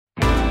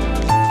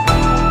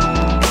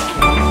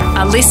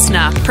A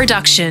listener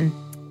production.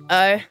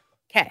 Okay.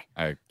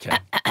 Okay.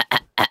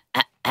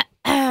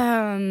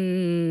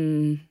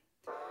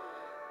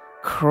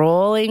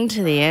 Crawling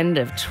to the end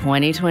of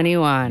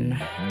 2021.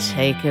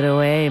 Take it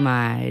away,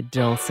 my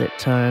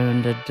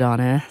dulcet-toned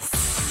Adonis.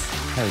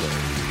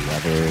 Hello,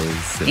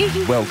 lovers,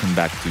 and welcome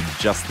back to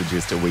Just the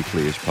Gist, a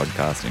weekly-ish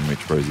podcast in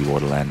which Rosie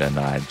Waterland and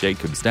I,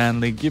 Jacob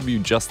Stanley, give you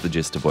just the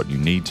gist of what you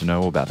need to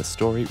know about a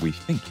story we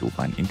think you'll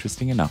find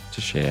interesting enough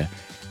to share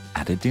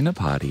at a dinner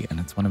party.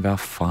 And it's one of our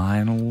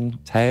final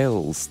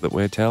tales that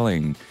we're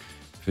telling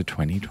for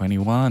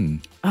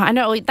 2021. Oh, I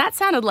know, that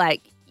sounded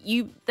like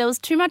there was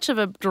too much of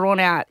a drawn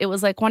out. It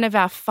was like one of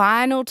our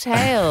final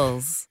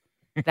tales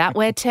that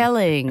we're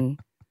telling.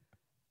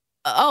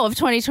 Of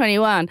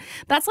 2021.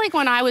 That's like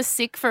when I was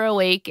sick for a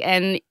week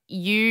and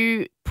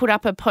you put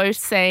up a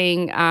post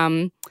saying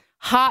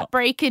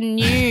heartbreaking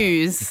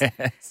news.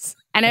 Yes.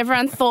 And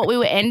everyone thought we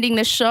were ending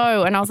the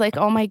show. And I was like,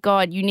 oh my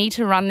God, you need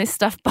to run this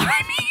stuff by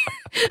me.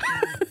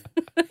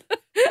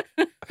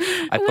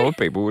 I thought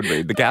people would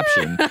read the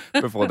caption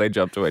before they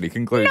jump to any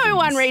conclusions. No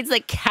one reads the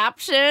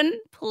caption.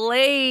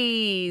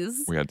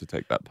 Please. We had to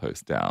take that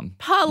post down.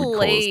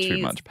 Please. It caused too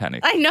much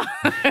panic. I know.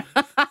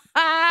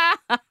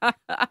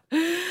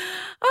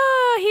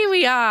 Oh, here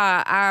we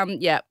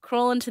are.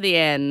 Crawling to the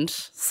end.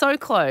 So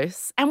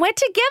close. And we're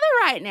together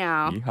right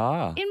now.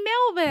 Yeehaw. In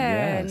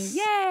Melbourne. Yes.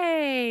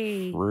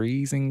 Yay.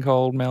 Freezing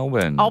cold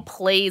Melbourne. Oh,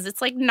 please.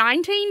 It's like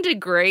 19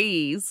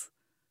 degrees.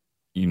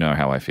 You know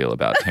how I feel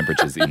about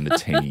temperatures in the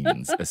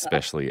teens,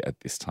 especially at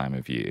this time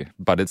of year.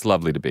 But it's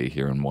lovely to be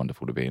here and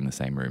wonderful to be in the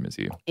same room as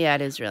you. Yeah,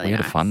 it is really We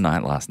nice. had a fun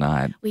night last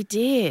night. We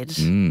did.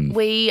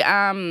 We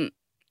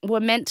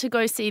were meant to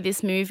go see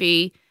this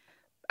movie,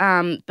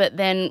 but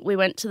then we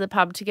went to the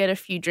pub to get a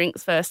few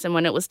drinks first, and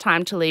when it was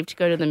time to leave to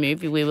go to the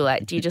movie, we were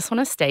like, do you just want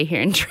to stay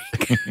here and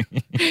drink?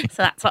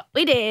 So that's what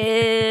we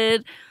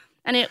did.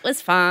 And it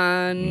was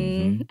fun.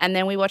 Mm-hmm. And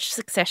then we watched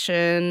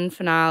Succession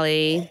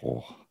finale.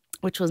 Oh.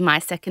 Which was my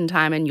second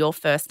time and your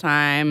first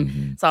time.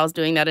 Mm-hmm. So I was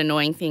doing that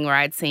annoying thing where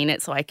I'd seen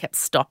it, so I kept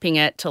stopping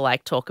it to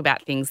like talk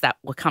about things that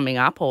were coming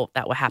up or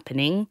that were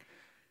happening.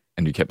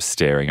 And you kept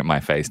staring at my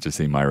face to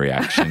see my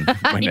reaction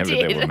whenever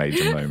there were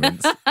major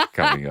moments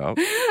coming up.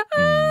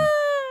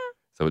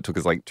 So it took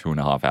us like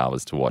 2.5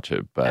 hours to watch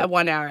it. But a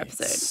 1 hour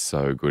episode. It's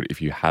so good.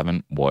 If you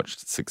haven't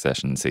watched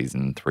Succession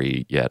Season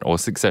 3 yet, or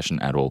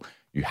Succession at all,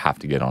 you have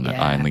to get on it.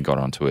 I only got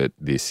onto it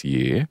this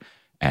year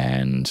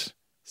and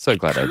so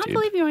glad I did. I can't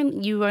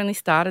believe you only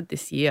started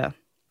this year.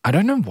 I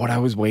don't know what I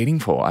was waiting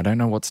for. I don't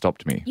know what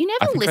stopped me. You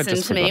never listen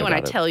to me when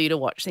I tell you to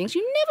watch things.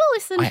 You never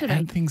listen to me. I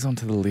add things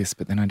onto the list,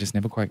 but then I just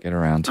never quite get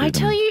around to them. I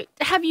tell you,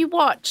 have you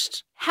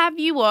watched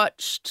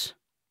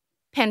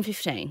Pen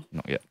 15?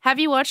 Not yet. Have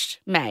you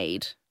watched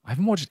Made? I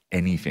haven't watched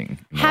anything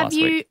in the last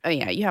week. Oh,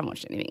 yeah, you haven't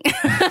watched anything.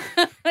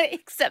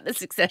 Except the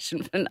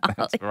Succession finale.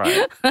 That's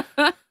right.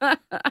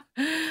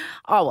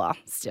 Oh, well,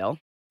 still.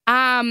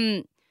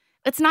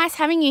 It's nice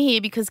having you here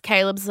because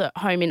Caleb's at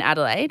home in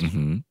Adelaide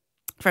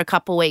for a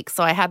couple of weeks.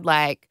 So I had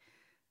like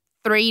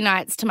 3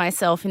 nights to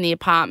myself in the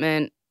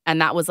apartment and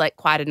that was like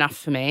quite enough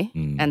for me.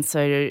 And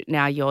so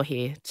now you're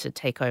here to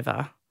take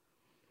over.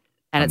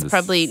 And it's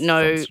probably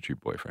no substitute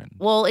boyfriend.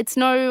 Well, it's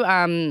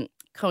no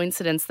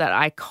coincidence that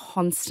I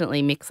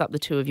constantly mix up the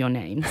two of your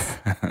names.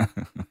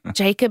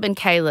 Jacob and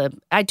Caleb.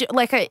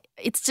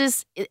 It's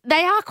just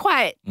they are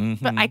quite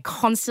but I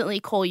constantly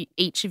call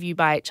each of you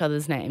by each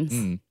other's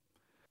names.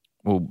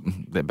 Well,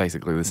 they're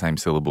basically the same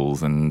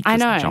syllables and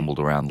just jumbled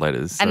around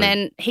letters. So. And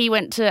then he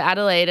went to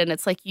Adelaide and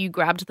it's like you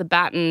grabbed the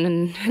baton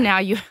and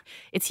now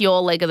it's your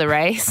leg of the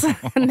race.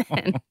 And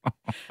then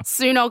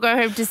soon I'll go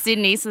home to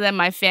Sydney so then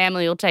my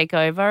family will take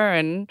over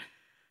and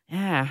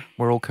yeah.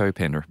 We're all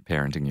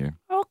co-parenting you.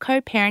 We're all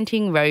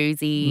co-parenting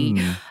Rosie.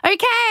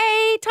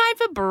 Okay, time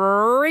for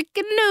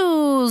breaking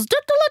news.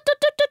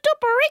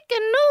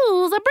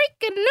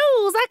 Breaking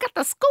news. I got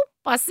the scoop,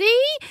 I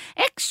see.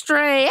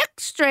 Extra,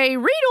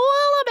 read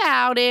all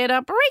about it.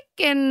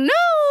 Breaking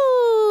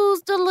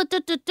news.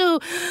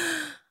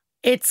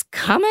 It's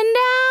coming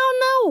down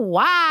the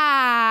wire.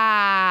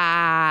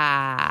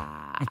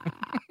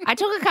 I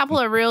took a couple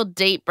of real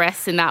deep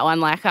breaths in that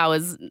one like I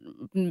was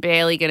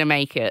barely going to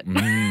make it.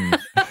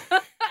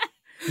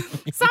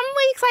 Some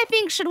weeks I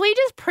think, should we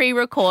just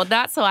pre-record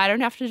that so I don't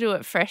have to do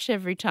it fresh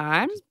every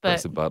time? But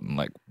press a button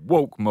like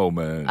woke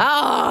moment.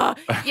 Oh,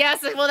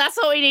 yes. Well, that's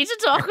what we need to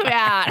talk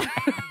about.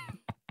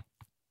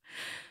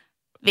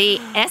 The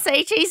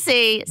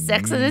SATC,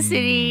 Sex and the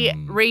City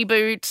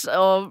reboot,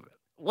 or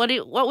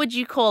what would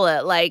you call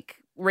it? Like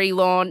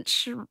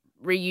relaunch,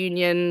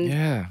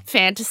 reunion,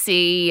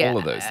 fantasy. All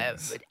of those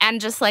things. And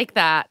just like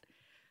that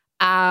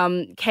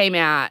came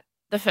out.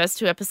 The first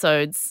 2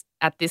 episodes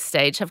at this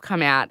stage have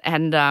come out.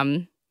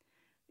 And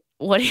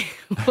what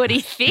do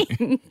you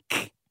think?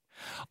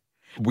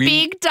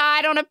 Big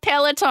died on a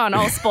Peloton.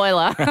 Oh,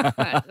 spoiler.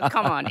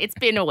 Come on. It's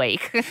been a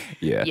week.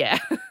 Yeah.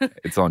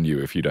 It's on you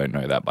if you don't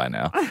know that by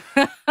now.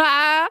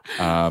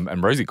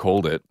 And Rosie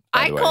called it.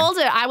 I called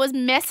it. I was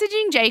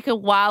messaging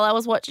Jacob while I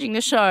was watching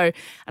the show.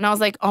 And I was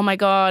like, oh, my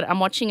God, I'm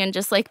watching and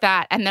just like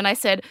that. And then I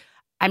said,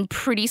 I'm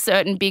pretty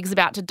certain Big's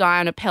about to die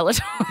on a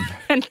Peloton.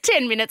 And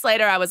 10 minutes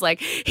later, I was like,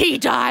 he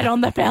died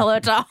on the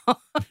Peloton.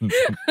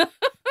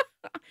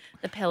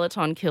 The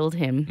Peloton killed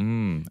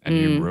him. And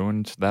you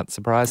ruined that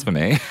surprise for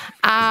me.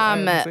 I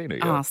haven't seen it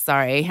yet. Oh,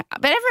 sorry.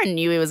 But everyone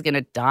knew he was going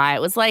to die.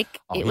 It was like,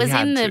 it was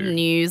in the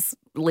news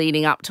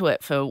leading up to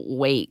it for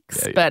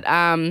weeks. Yeah. But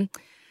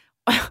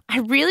I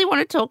really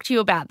want to talk to you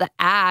about the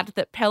ad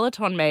that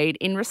Peloton made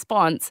in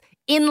response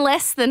in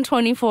less than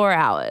 24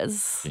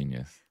 hours.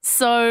 Genius.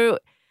 So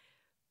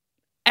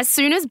as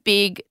soon as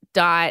Big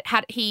died,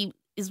 he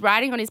is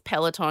riding on his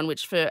Peloton,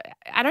 which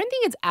I don't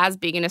think it's as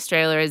big in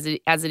Australia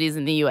as it is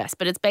in the US,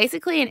 but it's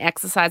basically an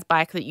exercise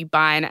bike that you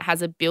buy, and it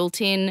has a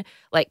built-in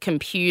like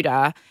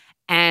computer,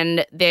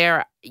 and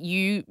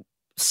you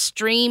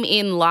stream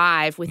in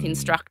live with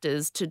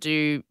instructors to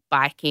do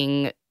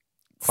biking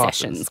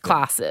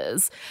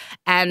classes.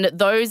 And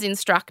those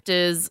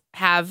instructors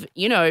have,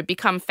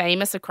 become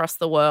famous across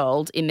the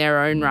world in their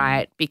own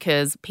right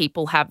because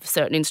people have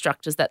certain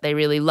instructors that they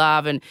really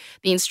love, and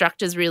the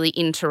instructors really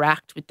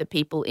interact with the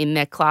people in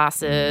their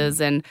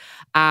classes. And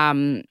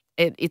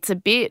it's a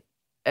bit,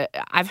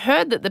 I've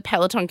heard that the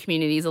Peloton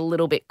community is a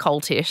little bit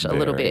cultish, a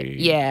little bit.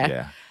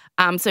 Yeah.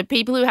 So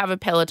people who have a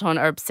Peloton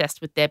are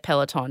obsessed with their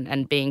Peloton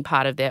and being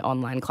part of their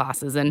online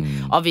classes. And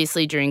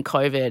obviously during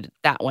COVID,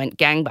 that went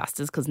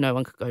gangbusters because no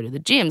one could go to the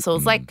gym. So it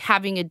was like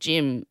having a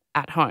gym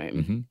at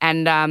home.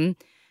 And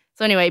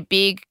so anyway,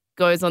 Big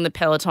goes on the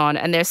Peloton,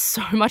 and there's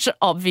so much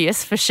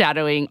obvious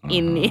foreshadowing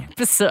in the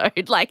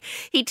episode. Like,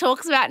 he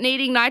talks about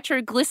needing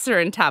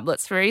nitroglycerin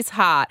tablets for his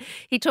heart.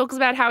 He talks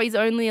about how he's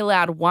only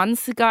allowed one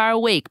cigar a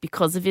week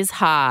because of his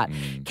heart.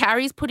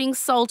 Carrie's putting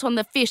salt on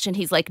the fish, and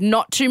he's like,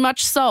 not too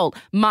much salt,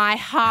 my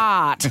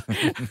heart.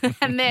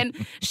 And then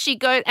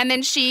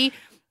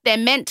they're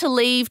meant to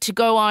leave to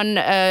go on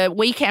a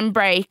weekend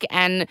break,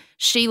 and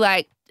she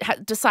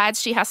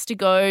decides she has to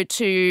go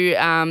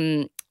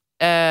to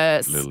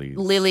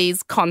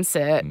Lily's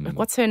concert.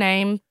 What's her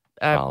name?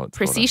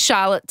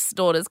 Charlotte's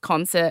daughter's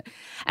concert.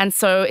 And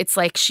so it's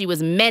like she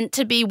was meant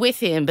to be with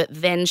him, but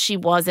then she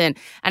wasn't.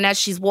 And as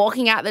she's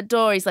walking out the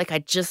door, he's like, I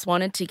just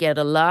wanted to get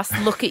a last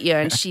look at you.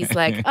 And she's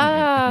like,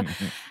 ah.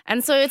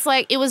 And so it's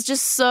like, it was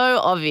just so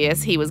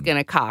obvious he was going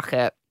to cock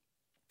it.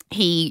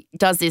 He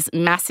does this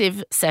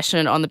massive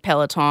session on the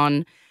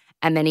Peloton,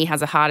 and then he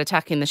has a heart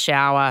attack in the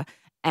shower,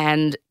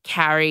 and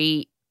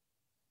Carrie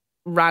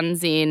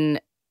runs in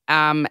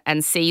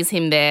and sees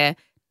him there,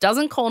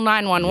 doesn't call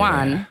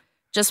 911,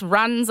 just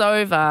runs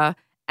over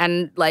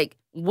and like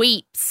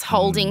weeps,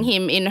 holding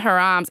him in her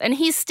arms. And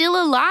he's still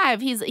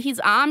alive. His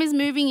arm is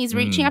moving. He's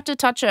reaching up to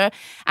touch her.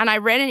 And I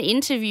read an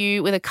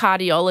interview with a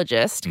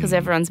cardiologist, because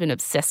everyone's been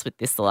obsessed with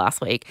this the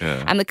last week.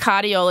 Yeah. And the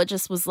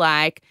cardiologist was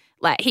like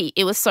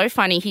it was so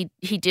funny.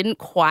 He didn't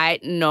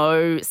quite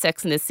know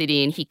Sex and the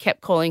City, and he kept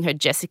calling her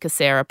Jessica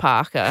Sarah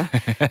Parker.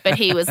 But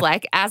he was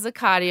like, as a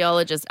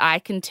cardiologist, I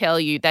can tell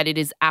you that it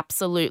is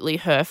absolutely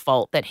her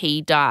fault that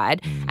he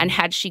died. And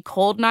had she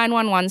called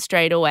 911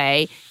 straight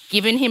away,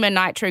 given him a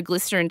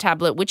nitroglycerin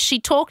tablet, which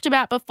she talked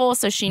about before,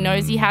 so she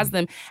knows he has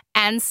them,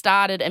 and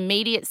started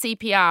immediate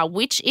CPR,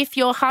 which if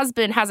your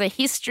husband has a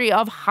history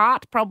of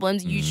heart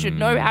problems, you should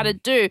know how to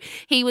do.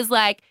 He was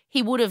like,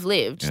 he would have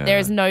lived. Yeah. There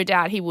is no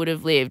doubt he would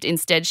have lived.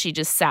 Instead, she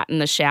just sat in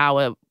the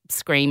shower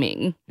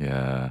screaming.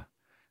 Yeah,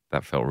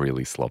 that felt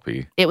really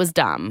sloppy. It was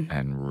dumb.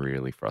 And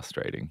really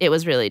frustrating. It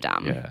was really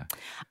dumb.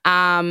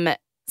 Yeah.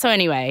 So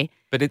anyway.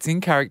 But it's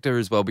in character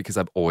as well, because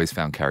I've always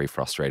found Carrie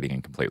frustrating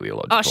and completely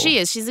illogical. Oh, she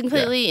is. She's a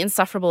completely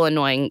insufferable,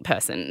 annoying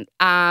person.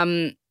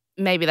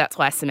 Maybe that's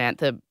why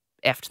Samantha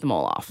effed them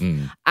all off.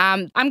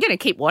 I'm going to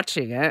keep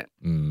watching it,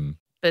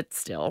 but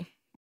still.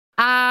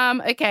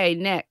 Okay,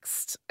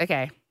 next.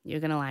 Okay. You're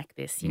going to like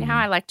this. You know how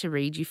I like to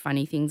read you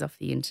funny things off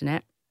the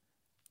internet?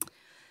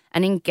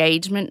 An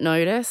engagement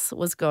notice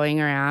was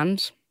going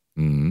around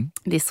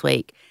this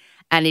week,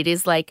 and it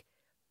is like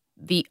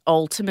the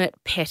ultimate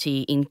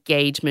petty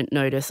engagement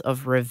notice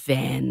of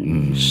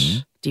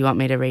revenge. Do you want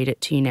me to read it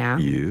to you now?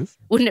 Yes.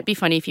 Wouldn't it be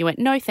funny if you went,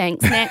 no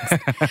thanks, next?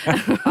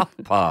 I'll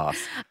pass.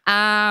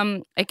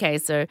 Okay,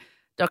 so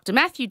Dr.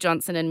 Matthew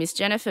Johnson and Miss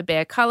Jennifer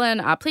Bear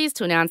Cullen are pleased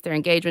to announce their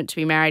engagement to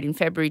be married in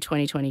February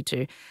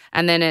 2022.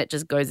 And then it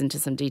just goes into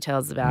some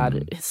details about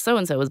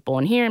so-and-so was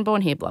born here and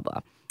born here, blah,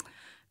 blah.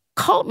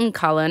 Colton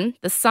Cullen,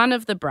 the son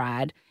of the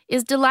bride,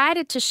 is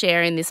delighted to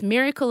share in this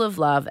miracle of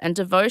love and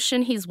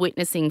devotion he's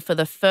witnessing for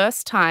the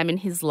first time in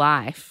his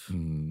life.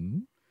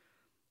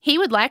 He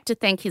would like to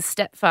thank his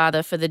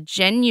stepfather for the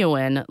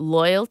genuine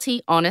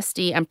loyalty,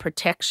 honesty, and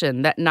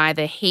protection that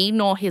neither he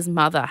nor his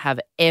mother have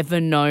ever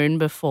known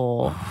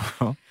before.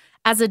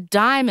 As a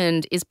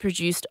diamond is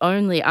produced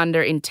only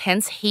under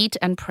intense heat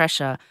and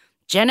pressure,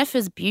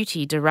 Jennifer's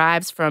beauty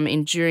derives from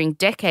enduring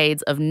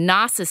decades of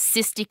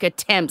narcissistic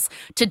attempts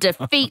to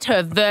defeat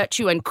her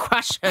virtue and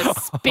crush her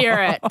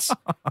spirit.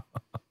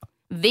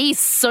 These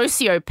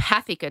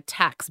sociopathic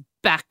attacks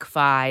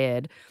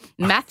backfired.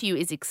 Matthew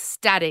is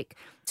ecstatic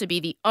to be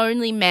the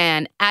only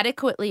man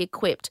adequately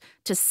equipped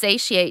to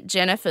satiate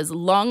Jennifer's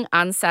long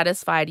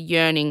unsatisfied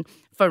yearning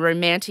for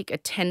romantic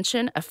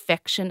attention,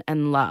 affection,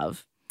 and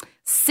love.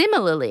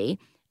 Similarly,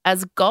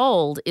 as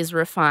gold is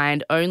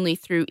refined only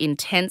through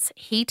intense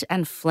heat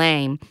and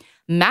flame,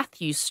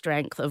 Matthew's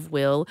strength of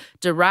will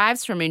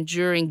derives from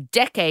enduring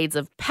decades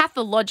of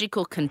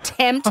pathological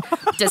contempt,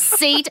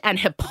 deceit, and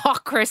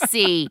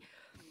hypocrisy.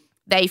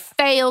 They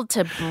failed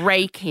to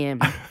break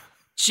him.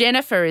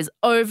 Jennifer is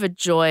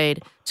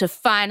overjoyed to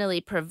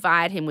finally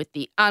provide him with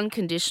the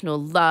unconditional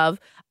love,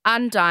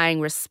 undying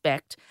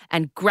respect,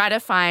 and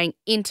gratifying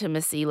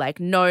intimacy like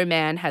no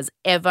man has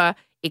ever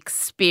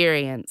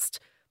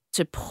experienced.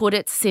 To put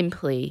it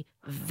simply,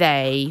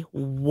 they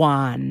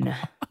won.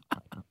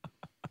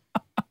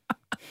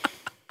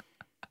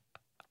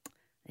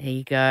 There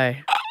you go.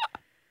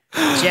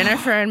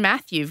 Jennifer and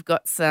Matthew've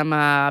got some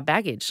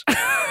baggage.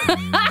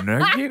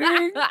 No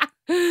kidding?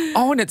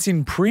 Oh, and it's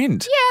in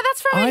print. Yeah,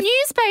 that's from a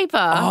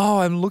newspaper. Oh,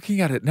 I'm looking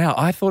at it now.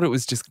 I thought it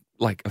was just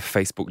like a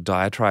Facebook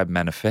diatribe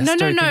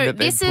manifesto. No.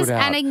 This is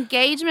an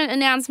engagement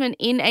announcement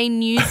in a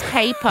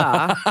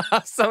newspaper.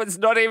 So it's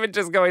not even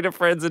just going to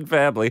friends and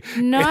family.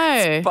 No.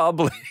 It's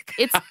public.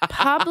 It's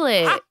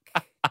public.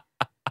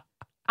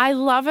 I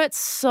love it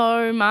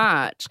so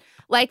much.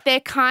 Like they're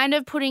kind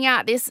of putting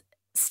out this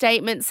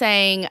statement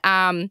saying,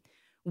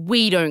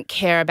 we don't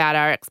care about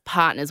our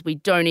ex-partners. We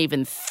don't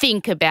even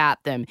think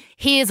about them.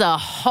 Here's a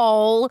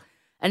whole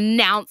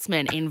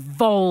announcement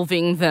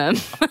involving them.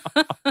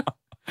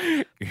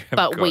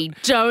 But we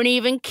don't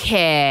even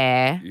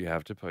care. You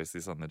have to post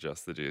this on the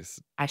Just the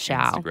Juice I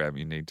shall. Instagram.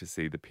 You need to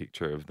see the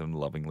picture of them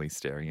lovingly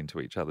staring into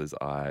each other's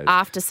eyes.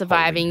 After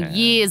surviving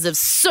years of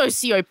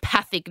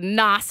sociopathic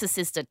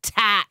narcissist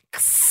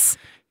attacks.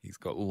 He's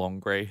got long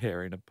grey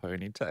hair in a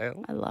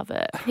ponytail. I love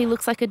it. He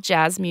looks like a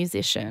jazz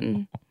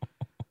musician.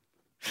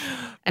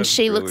 And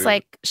she looks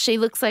like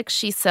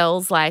she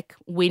sells like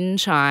wind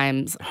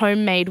chimes,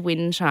 homemade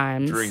wind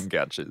chimes. Dream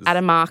catchers. At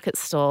a market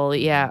stall,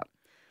 yeah.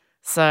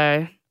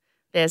 So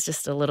there's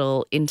just a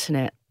little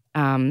internet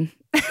gold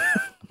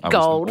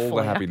all for the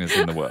you. happiness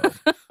in the world.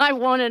 I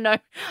want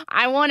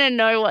to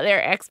know what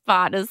their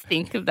ex-partners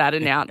think of that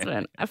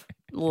announcement. I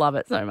love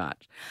it so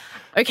much.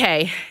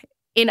 Okay,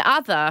 in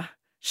other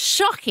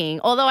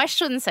shocking, although I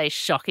shouldn't say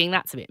shocking,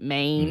 that's a bit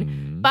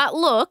mean. But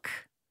look,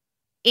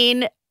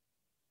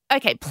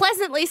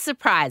 pleasantly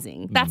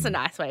surprising. That's a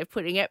nice way of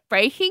putting it.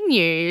 Breaking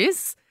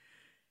news.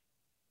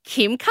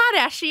 Kim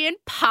Kardashian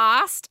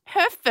passed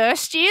her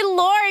first year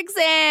law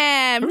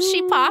exam. Ooh.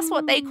 She passed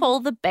what they call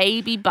the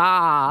baby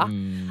bar.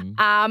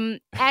 And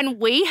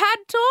we had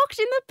talked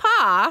in the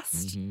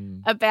past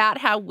about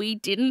how we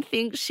didn't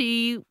think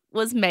she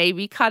was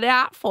maybe cut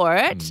out for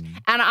it.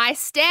 And I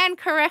stand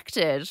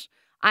corrected.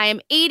 I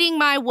am eating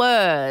my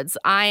words.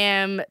 I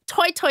am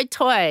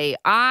toy.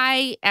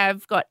 I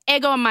have got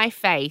egg on my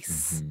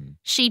face.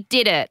 She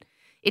did it.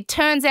 It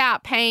turns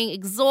out paying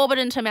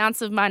exorbitant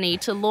amounts of money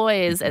to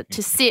lawyers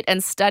to sit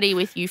and study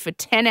with you for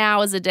 10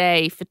 hours a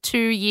day for 2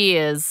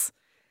 years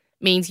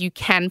means you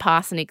can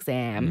pass an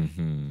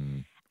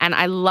exam. And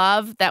I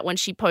love that when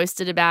she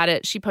posted about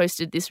it, she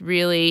posted this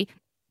really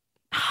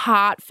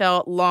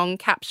heartfelt, long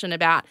caption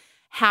about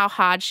how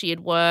hard she had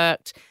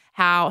worked,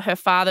 how her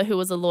father, who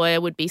was a lawyer,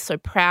 would be so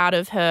proud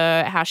of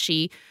her, how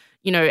she,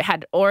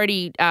 had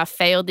already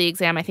failed the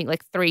exam, I think,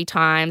 like 3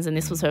 times, and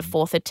this was her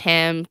 4th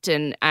attempt.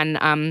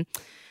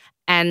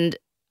 And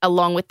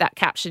along with that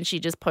caption, she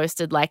just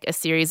posted like a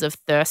series of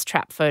thirst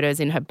trap photos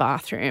in her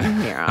bathroom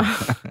mirror,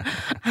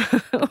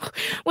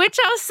 which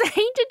I was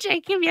saying to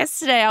Jacob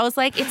yesterday. I was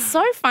like, it's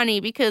so funny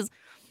because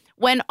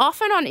when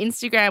often on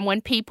Instagram,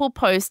 when people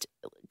post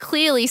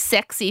clearly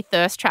sexy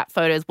thirst trap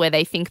photos where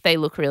they think they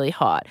look really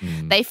hot,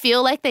 they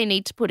feel like they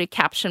need to put a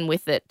caption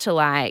with it to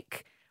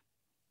like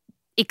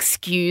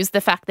excuse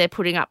the fact they're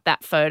putting up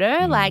that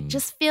photo. Like,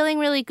 just feeling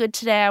really good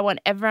today. I want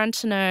everyone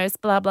to know,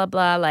 blah, blah,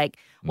 blah, like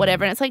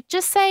whatever. And it's like,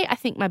 just say, I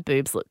think my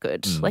boobs look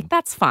good. Like,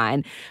 that's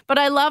fine. But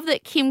I love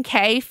that Kim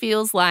K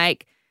feels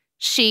like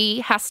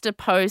she has to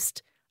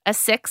post a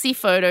sexy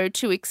photo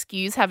to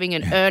excuse having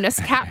an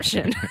earnest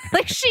caption.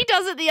 Like, she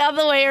does it the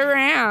other way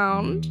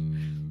around.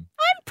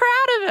 I'm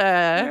proud of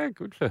her. Yeah,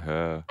 good for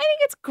her. I think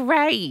it's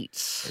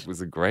great. It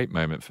was a great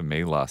moment for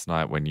me last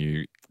night when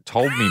you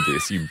told me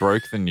this. You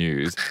broke the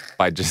news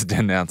by just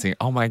announcing,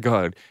 oh my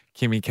God,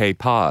 Kimmy K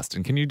passed.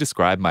 And can you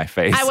describe my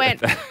face? I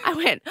went, oh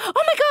my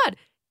God,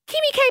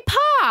 Kimmy K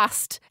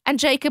passed. And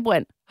Jacob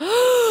went,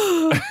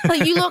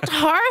 like you looked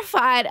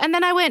horrified. And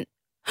then I went,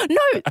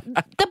 no,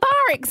 the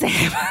bar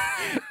exam.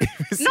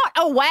 Not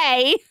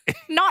away.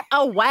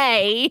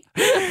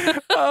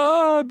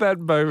 Oh, that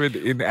moment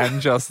in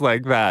And Just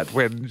Like That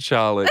when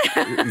Charlotte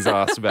is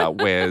asked about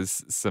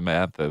where's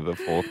Samantha, the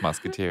 4th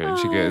musketeer, and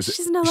she goes,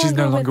 she's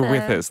no longer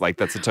with us. Like,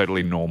 that's a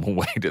totally normal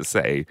way to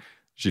say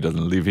she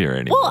doesn't live here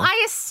anymore. Well,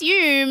 I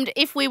assumed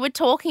if we were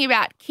talking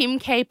about Kim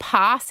K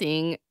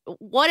passing,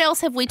 what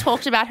else have we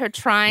talked about her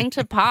trying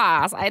to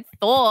pass? I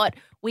thought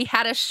we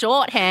had a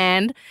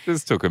shorthand.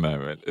 Just took a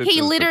moment.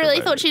 He literally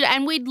thought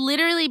and we'd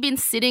literally been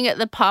sitting at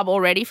the pub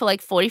already for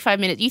like 45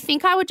 minutes. You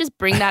think I would just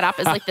bring that up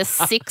as like the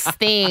 6th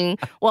thing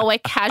while we're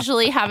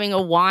casually having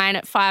a wine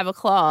at 5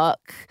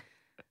 o'clock?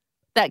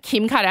 that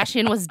Kim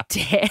Kardashian was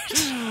dead.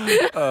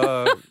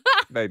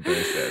 Made no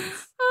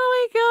sense.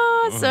 Oh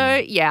my God.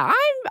 So yeah,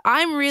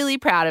 I'm really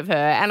proud of her,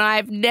 and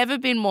I've never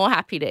been more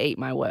happy to eat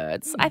my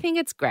words. I think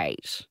it's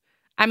great.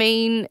 I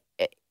mean,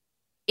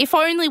 if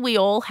only we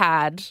all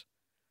had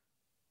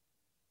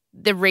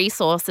the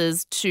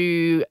resources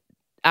to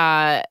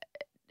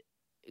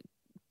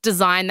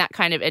design that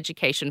kind of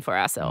education for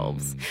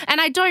ourselves.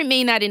 And I don't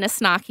mean that in a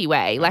snarky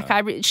way. Like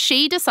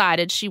she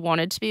decided she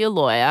wanted to be a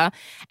lawyer,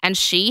 and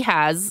she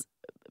has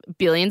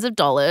billions of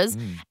dollars.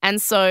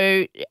 And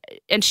so,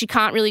 and she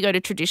can't really go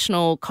to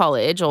traditional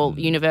college or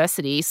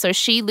university. So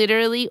she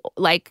literally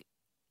like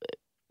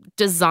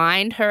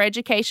designed her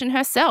education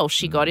herself.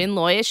 She got in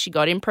lawyers, she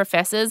got in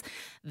professors.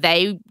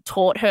 They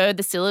taught her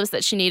the syllabus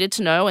that she needed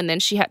to know, and then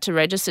she had to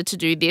register to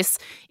do this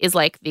is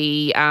like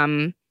the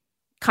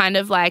kind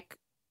of like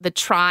the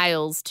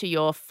trials to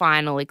your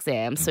final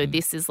exam. So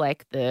this is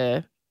like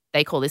they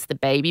call this the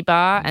baby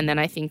bar, and then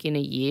I think in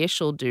a year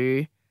she'll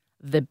do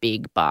the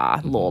big bar,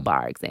 law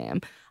bar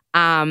exam.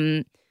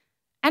 And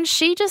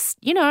she just,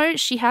 you know,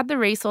 she had the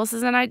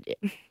resources, and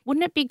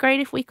wouldn't it be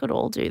great if we could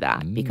all do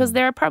that? Because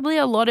there are probably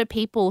a lot of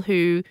people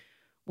who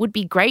would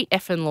be great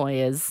effing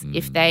lawyers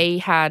if they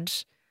had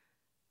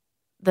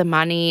the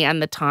money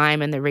and the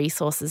time and the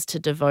resources to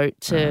devote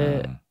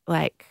to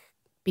like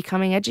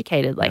becoming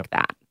educated like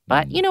that.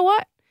 But you know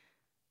what?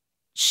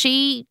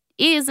 She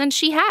is, and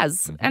she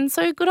has. And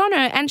so good on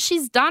her. And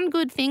she's done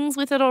good things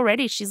with it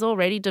already. She's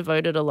already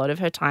devoted a lot of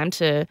her time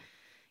to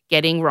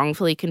getting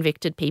wrongfully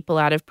convicted people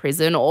out of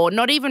prison, or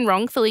not even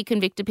wrongfully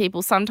convicted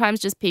people, sometimes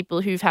just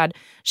people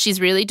she's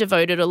really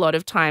devoted a lot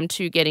of time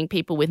to getting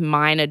people with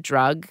minor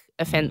drug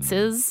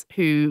offenses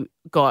who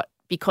got,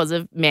 because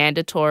of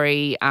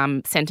mandatory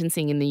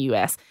sentencing in the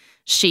US,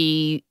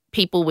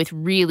 people with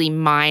really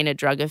minor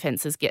drug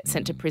offenses get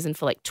sent to prison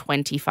for like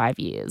 25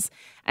 years.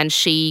 And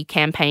she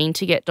campaigned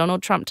to get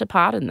Donald Trump to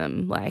pardon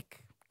them,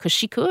 like, because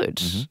she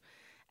could.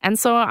 And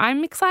so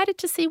I'm excited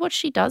to see what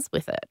she does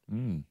with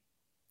it.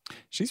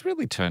 She's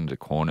really turned a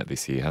corner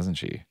this year, hasn't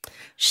she?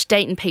 She's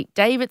dating Pete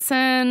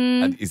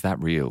Davidson. Is that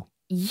real?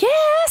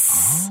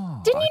 Yes.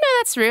 Didn't you know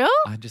that's real?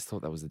 I just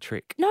thought that was a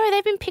trick. No,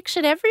 they've been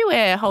pictured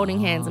everywhere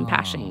holding hands and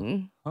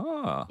pashing.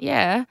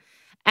 Yeah.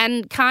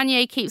 And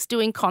Kanye keeps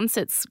doing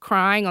concerts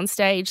crying on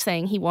stage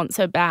saying he wants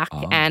her back.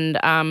 And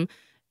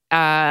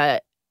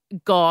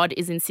God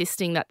is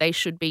insisting that they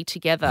should be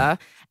together.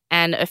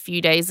 And a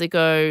few days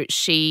ago,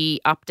 she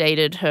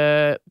updated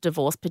her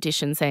divorce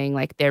petition saying,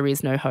 like, there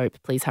is no hope.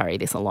 Please hurry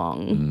this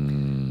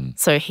along.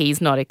 So he's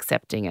not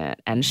accepting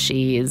it. And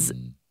she is,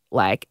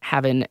 like,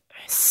 having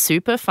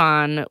super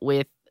fun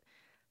with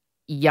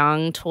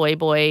young toy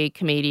boy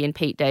comedian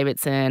Pete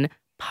Davidson,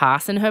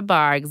 passing her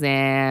bar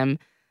exam,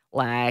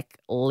 like,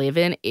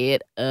 living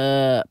it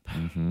up.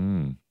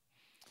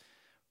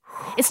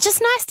 It's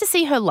just nice to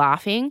see her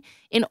laughing.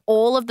 In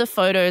all of the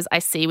photos I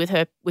see with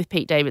her, with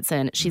Pete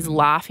Davidson, she's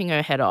laughing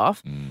her head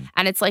off.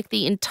 And it's like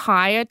the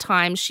entire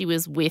time she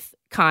was with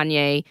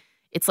Kanye,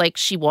 it's like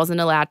she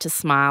wasn't allowed to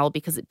smile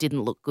because it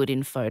didn't look good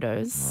in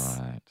photos.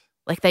 Right.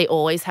 Like they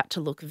always had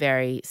to look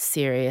very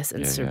serious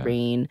and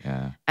serene.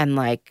 And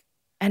like,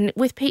 and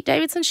with Pete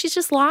Davidson, she's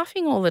just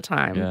laughing all the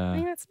time. I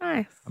think that's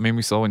nice. I mean,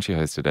 we saw when she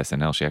hosted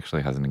SNL, she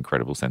actually has an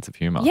incredible sense of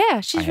humor. Yeah,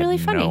 she's really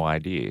funny. I had no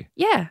idea.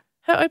 Yeah.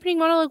 Her opening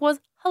monologue was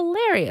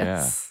hilarious.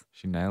 Yeah,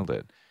 she nailed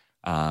it.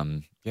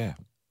 Yeah.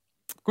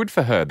 Good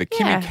for her. The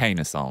Kimmy K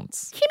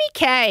Naissance. Kimmy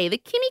K, the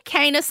Kimmy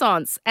K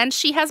Naissance. And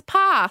she has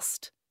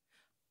passed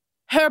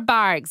her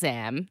bar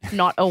exam,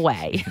 not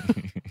away.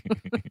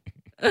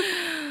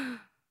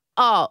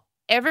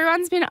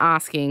 Everyone's been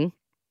asking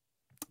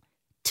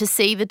to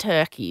see the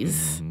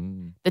turkeys.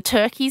 The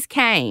turkeys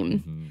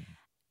came.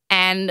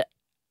 And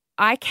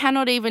I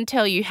cannot even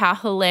tell you how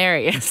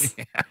hilarious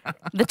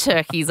the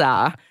turkeys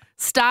are.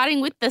 Starting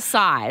with the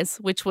size,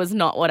 which was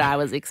not what I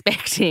was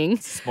expecting.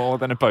 Smaller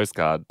than a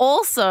postcard.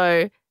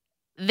 Also,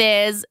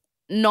 it's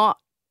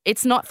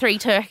not 3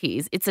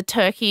 turkeys. It's a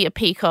turkey, a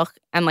peacock,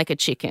 and like a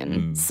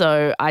chicken.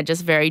 So I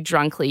just very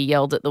drunkly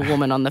yelled at the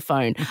woman on the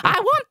phone, I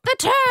want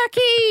the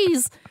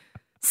turkeys!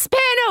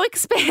 Spare no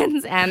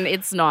expense! And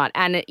it's not.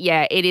 And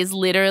it is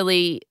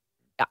literally,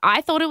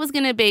 I thought it was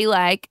going to be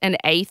like an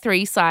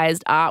A3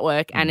 sized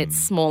artwork, and it's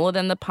smaller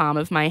than the palm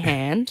of my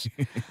hand.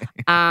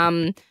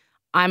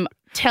 I'm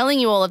telling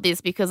you all of this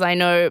because I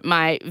know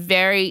my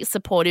very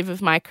supportive of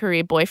my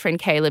career boyfriend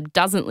Caleb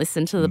doesn't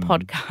listen to the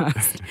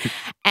podcast.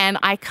 And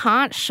I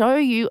can't show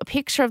you a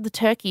picture of the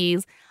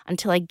turkeys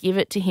until I give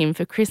it to him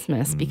for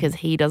Christmas because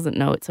he doesn't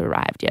know it's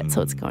arrived yet.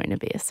 So it's going to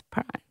be a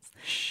surprise.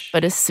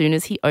 But as soon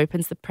as he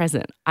opens the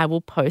present, I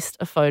will post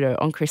a photo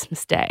on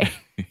Christmas Day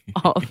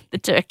of the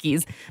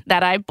turkeys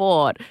that I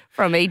bought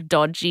from a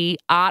dodgy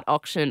art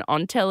auction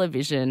on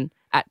television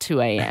at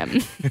 2 a.m.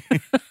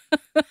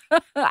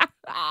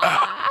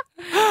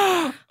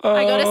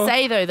 I gotta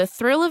say though, the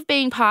thrill of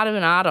being part of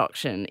an art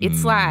auction,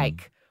 it's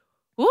like,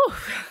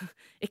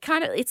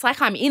 it's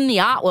like I'm in the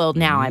art world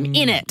now. I'm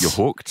in it. You're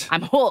hooked.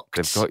 I'm hooked.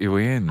 They've got you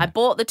in. I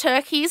bought the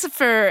turkeys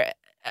for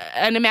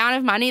an amount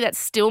of money that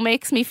still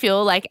makes me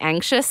feel like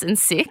anxious and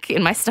sick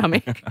in my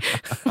stomach.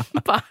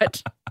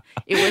 But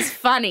it was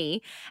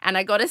funny. And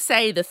I got to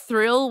say, the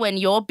thrill when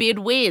your bid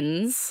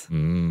wins,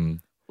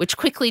 which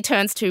quickly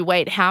turns to,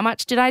 wait, how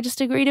much did I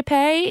just agree to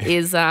pay?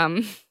 Is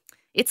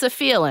it's a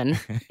feeling.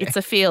 It's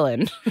a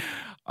feeling.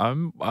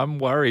 I'm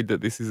worried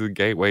that this is a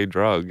gateway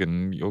drug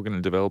and you're going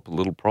to develop a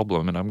little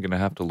problem and I'm going to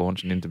have to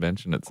launch an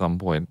intervention at some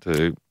point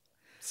to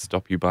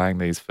stop you buying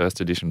these first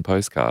edition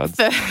postcards.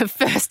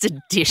 First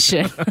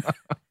edition.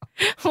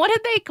 What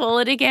did they call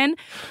it again?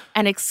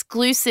 An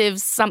exclusive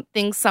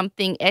something,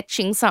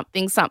 etching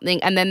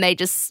something. And then they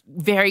just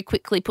very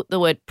quickly put the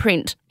word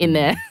print in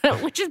there,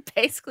 which is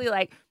basically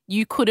like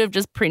you could have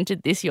just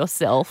printed this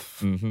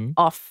yourself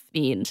off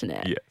the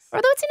internet. Yes.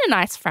 Although it's in a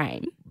nice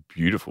frame.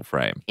 Beautiful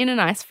frame. In a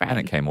nice frame. And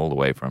it came all the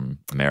way from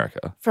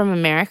America. From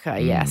America,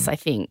 yes, I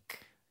think.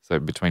 So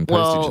between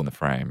postage and the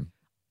frame.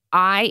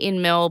 I,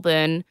 in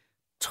Melbourne,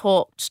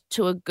 talked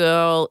to a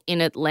girl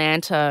in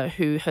Atlanta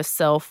who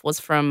herself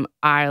was from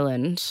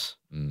Ireland.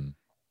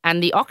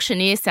 And the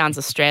auctioneer sounds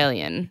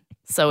Australian.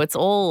 So it's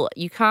all,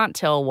 you can't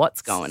tell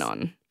what's going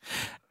on.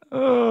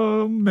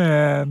 Oh,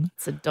 man.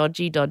 It's a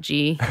dodgy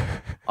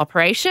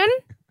operation.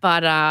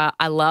 But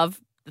I love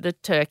the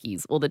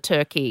turkeys or the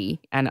turkey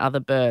and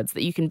other birds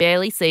that you can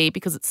barely see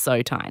because it's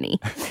so tiny.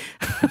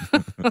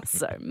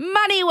 So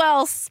money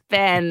well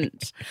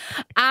spent.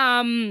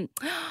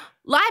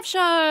 Live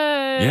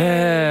show.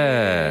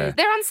 Yeah.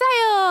 They're on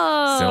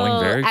sale.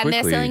 Selling very quickly. And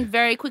they're selling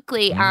very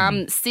quickly.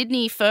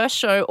 Sydney first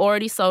show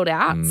already sold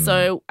out.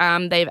 So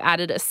they've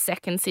added a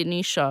second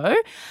Sydney show.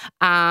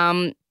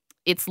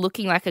 It's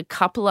looking like a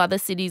couple other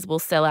cities will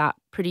sell out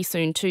pretty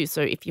soon too.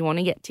 So if you want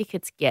to get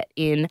tickets, get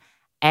in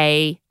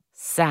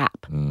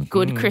ASAP.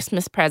 Good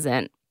Christmas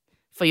present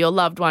for your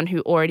loved one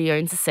who already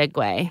owns a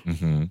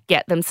Segway.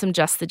 Get them some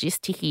Just the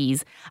Gist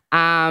tickies.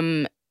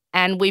 And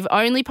we've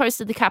only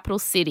posted the capital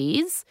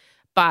cities,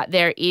 but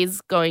there is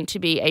going to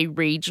be a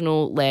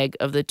regional leg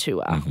of the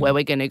tour where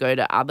we're going to go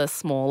to other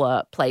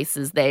smaller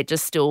places. They're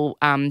just still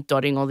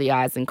dotting all the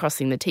I's and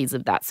crossing the T's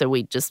of that. So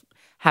we just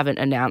haven't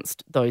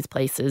announced those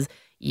places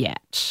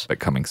yet. But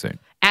coming soon.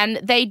 And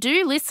they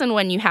do listen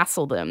when you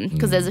hassle them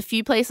because there's a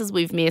few places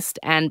we've missed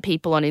and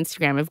people on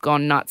Instagram have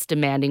gone nuts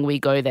demanding we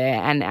go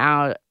there. And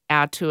our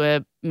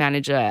tour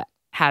manager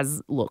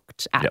has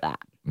looked at that.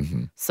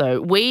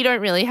 So we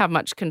don't really have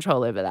much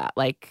control over that.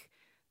 Like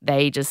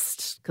they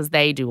just, because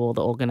they do all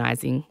the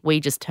organising, we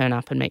just turn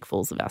up and make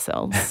fools of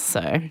ourselves.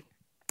 So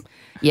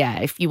yeah,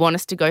 if you want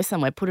us to go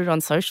somewhere, put it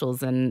on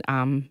socials and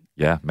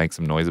make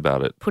some noise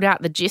about it. Put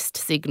out the gist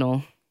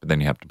signal. But then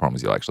you have to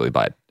promise you'll actually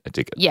buy a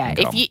ticket. Yeah,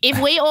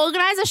 if we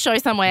organise a show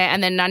somewhere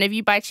and then none of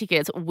you buy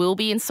tickets, we'll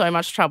be in so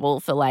much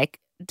trouble for like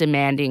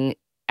demanding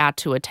our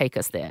tour take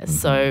us there.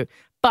 So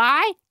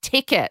buy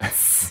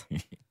tickets.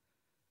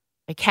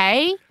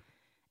 Okay?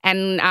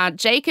 And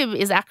Jacob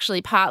is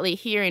actually partly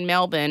here in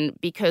Melbourne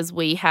because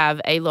we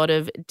have a lot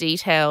of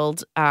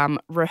detailed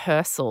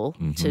rehearsal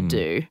to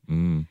do.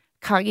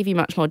 Can't give you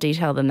much more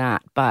detail than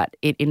that, but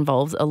it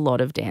involves a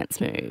lot of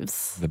dance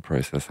moves. The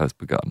process has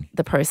begun.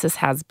 The process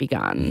has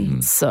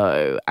begun.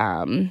 So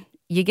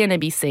you're going to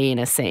be seeing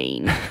a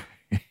scene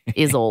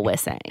is all we're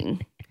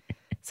saying.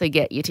 So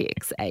get your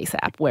ticks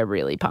ASAP. We're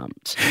really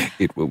pumped.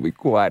 It will be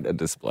quite a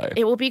display.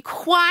 It will be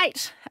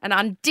quite an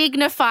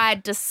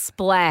undignified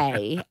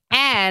display.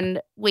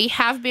 And we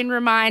have been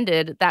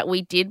reminded that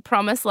we did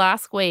promise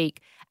last week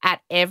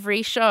at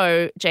every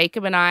show,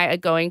 Jacob and I are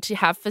going to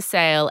have for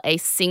sale a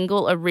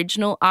single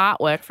original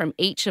artwork from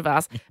each of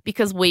us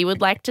because we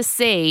would like to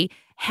see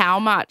how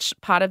much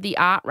part of the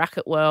art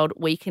racket world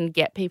we can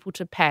get people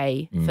to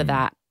pay for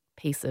that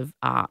piece of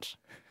art.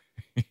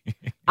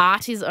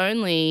 Art is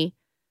only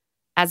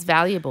as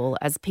valuable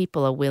as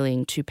people are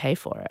willing to pay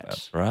for it.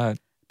 That's right.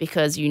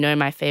 Because you know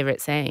my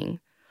favorite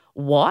saying,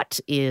 what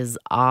is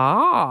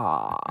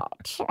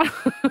art?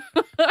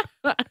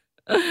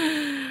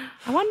 I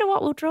wonder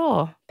what we'll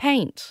draw.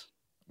 Paint.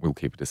 We'll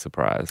keep it a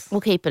surprise.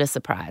 We'll keep it a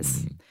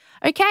surprise.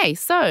 Okay,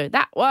 so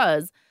that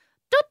was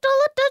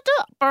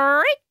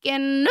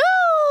breaking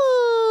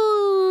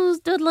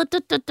news.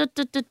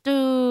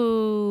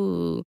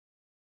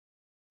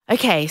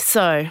 Okay,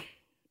 so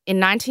in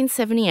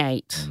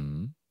 1978,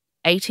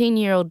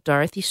 18-year-old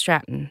Dorothy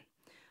Stratton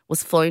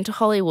was flown to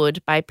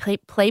Hollywood by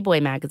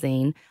Playboy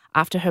magazine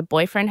after her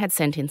boyfriend had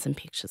sent in some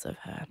pictures of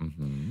her.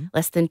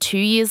 Less than 2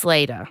 years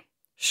later,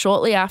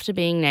 shortly after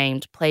being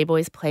named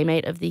Playboy's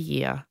Playmate of the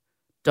Year,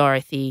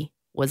 Dorothy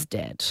was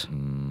dead.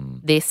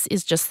 This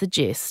is just the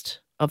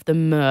gist of the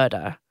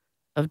murder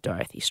of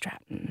Dorothy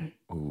Stratton.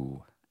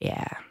 Ooh.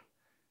 Yeah.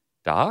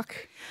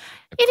 Dark?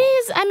 It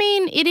is. I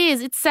mean, it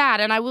is. It's sad.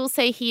 And I will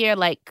say here,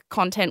 like,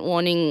 content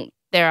warning,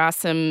 there are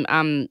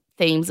some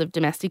themes of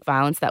domestic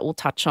violence that we'll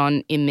touch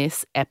on in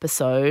this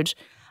episode.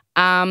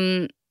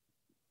 But,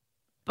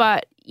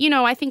 you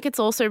know, I think it's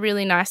also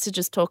really nice to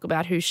just talk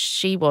about who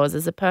she was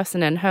as a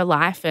person and her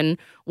life and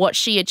what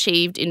she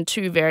achieved in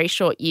 2 very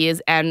short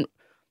years and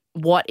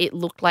what it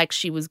looked like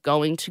she was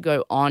going to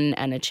go on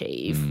and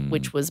achieve,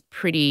 which was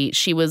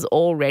she was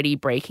already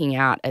breaking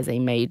out as a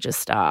major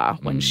star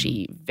when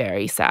she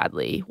very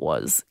sadly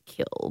was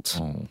killed.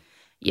 Oh.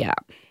 Yeah.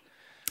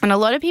 And a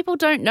lot of people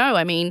don't know.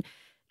 I mean,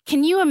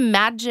 can you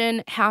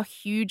imagine how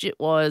huge it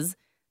was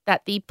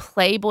that the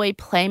Playboy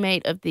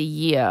Playmate of the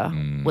Year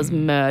was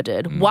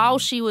murdered while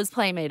she was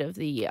Playmate of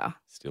the Year?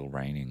 Still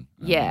reigning.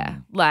 Yeah.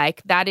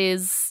 Like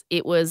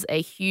it was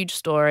a huge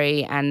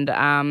story and,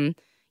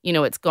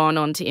 it's gone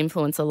on to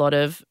influence a lot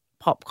of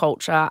pop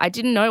culture. I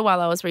didn't know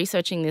while I was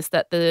researching this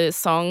that the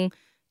song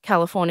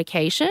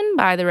Californication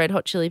by the Red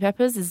Hot Chili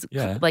Peppers is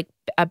like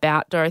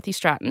about Dorothy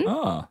Stratton.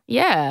 Oh.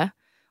 Yeah.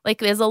 Like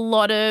there's a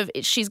lot of,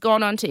 she's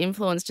gone on to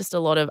influence just a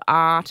lot of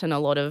art and a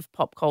lot of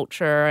pop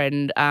culture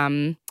and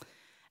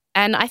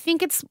I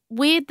think it's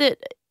weird that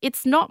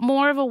it's not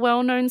more of a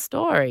well-known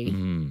story.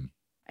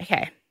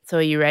 Okay, so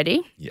are you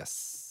ready?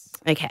 Yes.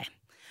 Okay.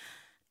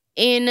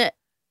 In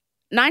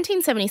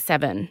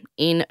 1977,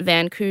 in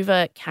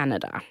Vancouver,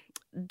 Canada,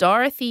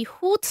 Dorothy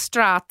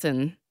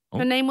Houtstraten,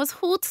 her name was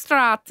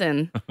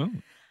Houtstraten,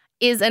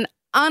 is an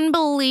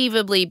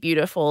unbelievably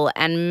beautiful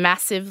and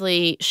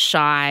massively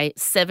shy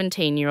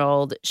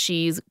 17-year-old.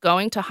 She's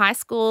going to high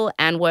school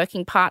and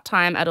working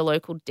part-time at a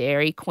local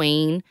Dairy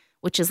Queen,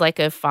 which is like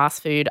a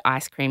fast food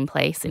ice cream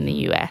place in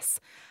the US,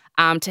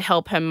 to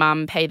help her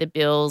mum pay the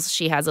bills.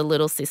 She has a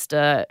little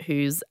sister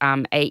who's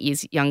 8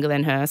 years younger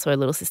than her, so her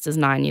little sister's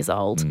 9 years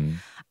old.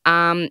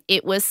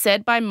 It was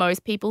said by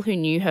most people who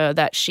knew her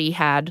that she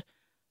had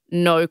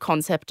no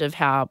concept of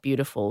how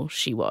beautiful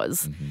she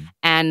was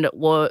and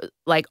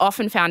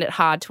often found it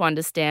hard to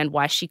understand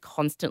why she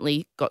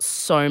constantly got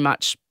so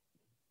much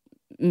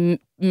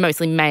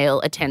mostly male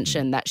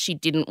attention that she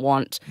didn't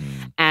want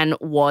and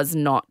was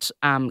not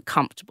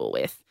comfortable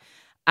with.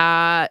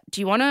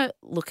 Do you want to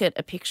look at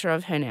a picture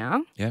of her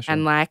now? Yeah, sure.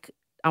 And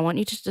I want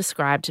you to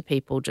describe to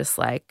people just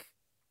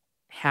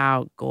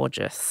how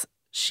gorgeous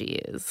she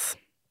is.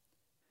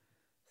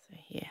 So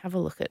here, have a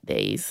look at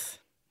these.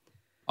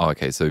 Oh,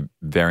 okay. So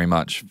very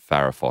much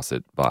Farrah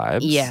Fawcett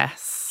vibes.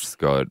 Yes. She's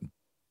got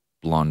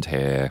blonde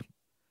hair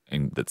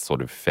that's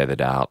sort of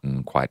feathered out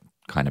and quite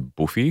kind of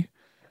buffy.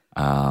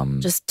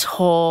 Just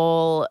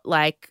tall,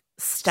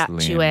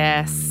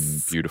 statuesque.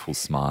 Slim, beautiful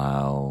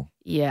smile.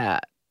 Yeah.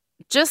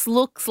 Just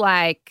looks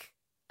like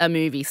a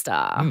movie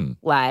star.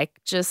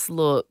 Just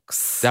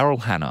looks...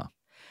 Daryl Hannah.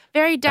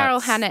 Very Daryl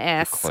That's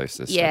Hannah-esque. the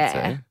closest, yeah. I'd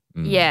say.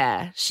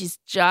 Yeah. She's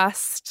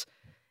just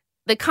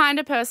the kind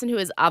of person who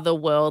is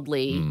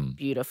otherworldly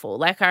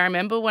beautiful. I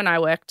remember when I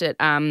worked at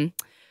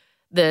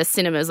the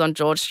cinemas on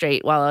George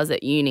Street while I was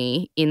at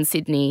uni in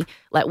Sydney,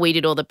 we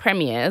did all the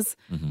premieres.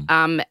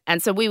 And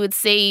so we would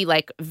see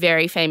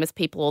very famous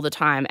people all the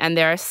time. And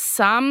there are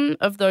some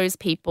of those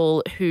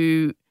people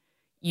who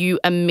you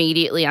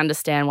immediately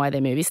understand why they're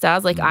movie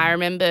stars. I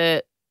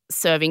remember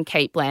serving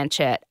Cate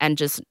Blanchett and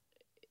just,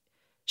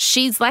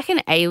 she's like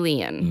an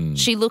alien.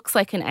 She looks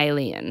like an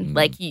alien.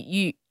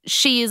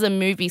 She is a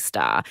movie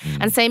star.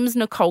 And same as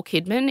Nicole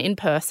Kidman in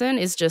person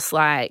is just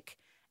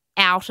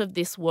out of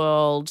this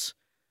world.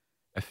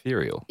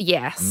 Ethereal.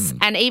 Yes.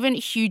 And even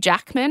Hugh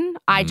Jackman,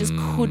 I just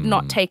could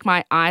not take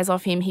my eyes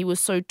off him. He was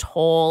so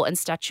tall and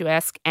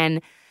statuesque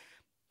and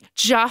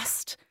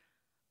just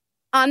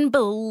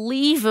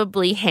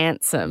unbelievably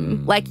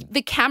handsome.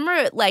 The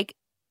camera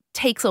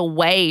takes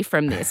away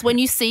from this. When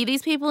you see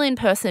these people in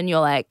person,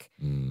 you're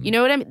you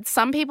know what I mean?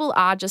 Some people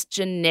are just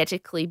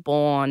genetically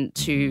born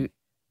to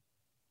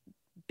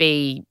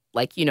be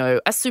a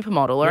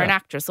supermodel or an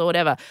actress or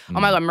whatever. Oh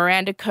my God,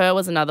 Miranda Kerr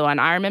was another one.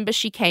 I remember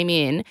she came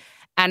in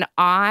and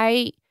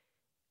I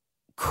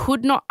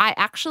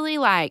actually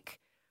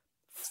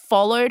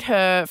followed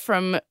her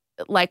from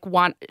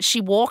she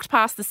walked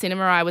past the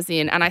cinema I was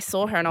in and I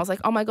saw her and I was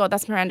like, oh my God,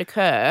 that's Miranda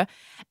Kerr.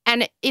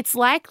 And it's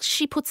like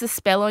she puts a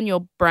spell on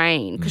your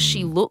brain because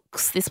she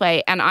looks this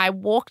way. And I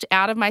walked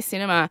out of my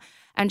cinema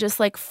and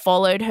just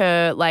followed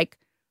her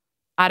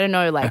I don't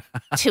know,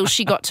 till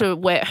she got to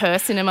her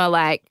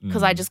cinema,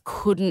 because I just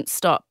couldn't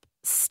stop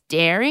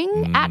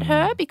staring at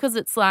her because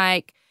it's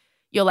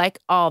you're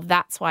oh,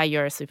 that's why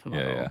you're a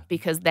supermodel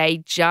because they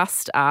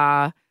just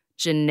are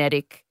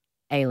genetic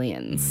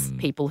aliens,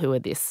 people who are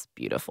this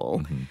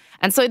beautiful.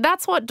 And so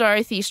that's what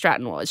Dorothy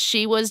Stratton was.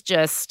 She was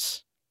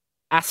just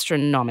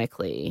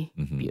astronomically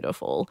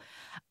beautiful.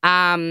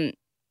 One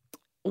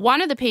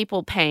of the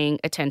people paying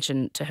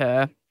attention to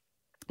her,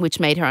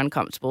 which made her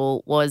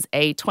uncomfortable, was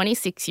a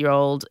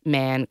 26-year-old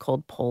man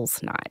called Paul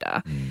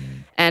Snider.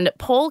 And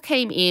Paul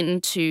came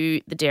into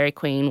the Dairy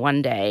Queen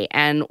one day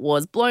and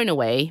was blown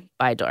away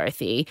by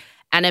Dorothy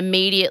and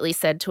immediately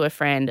said to a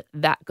friend,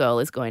 that girl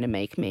is going to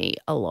make me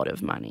a lot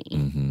of money.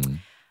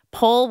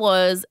 Paul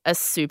was a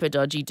super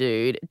dodgy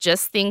dude.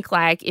 Just think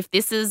if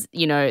this is,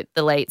 the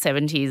late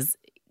 70s,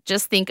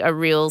 just think a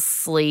real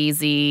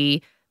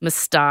sleazy,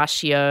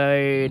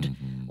 mustachioed,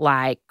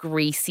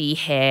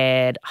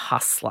 greasy-haired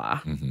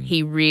hustler.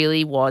 He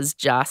really was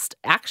just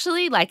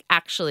actually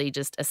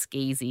just a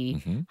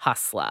skeezy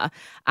hustler.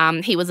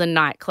 He was a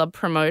nightclub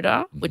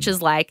promoter, which is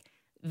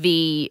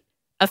the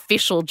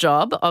official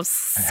job of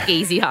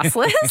skeezy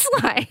hustlers.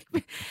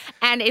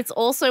 And it's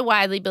also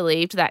widely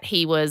believed that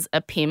he was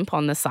a pimp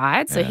on the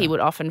side. So he would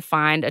often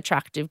find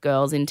attractive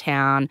girls in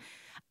town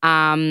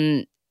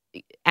and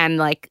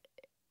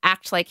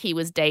act like he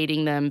was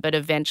dating them, but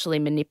eventually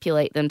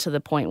manipulate them to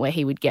the point where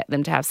he would get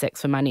them to have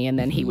sex for money, and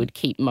then he would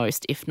keep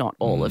most, if not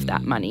all, of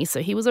that money.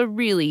 So he was a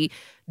really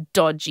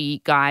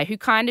dodgy guy who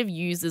kind of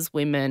uses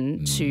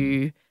women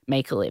to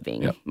make a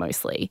living,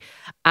 mostly.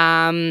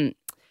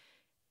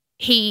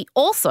 He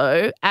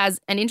also,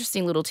 as an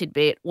interesting little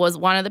tidbit, was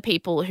one of the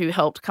people who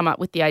helped come up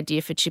with the idea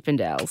for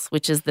Chippendales,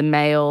 which is the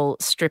Male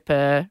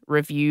Stripper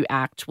Review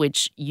Act,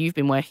 which you've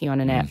been working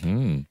on an app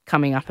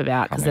coming up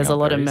about, because there's a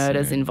lot of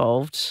murders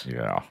involved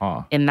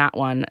in that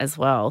one as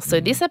well.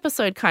 So this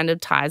episode kind of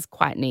ties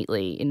quite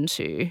neatly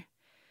into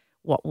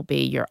what will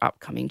be your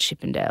upcoming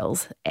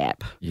Chippendales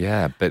app.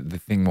 Yeah, but the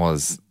thing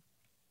was,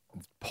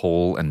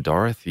 Paul and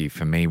Dorothy,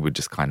 for me, were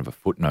just kind of a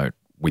footnote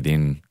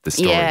within the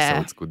story. So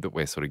it's good that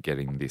we're sort of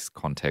getting this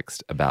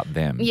context about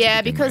them.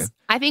 Yeah, because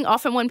I think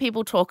often when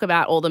people talk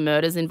about all the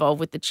murders involved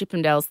with the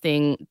Chippendales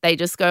thing, they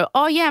just go,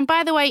 oh, yeah, and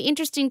by the way,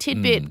 interesting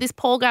tidbit, this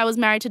Paul guy was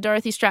married to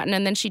Dorothy Stratton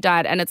and then she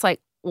died. And it's like,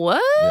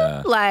 what?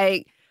 Yeah.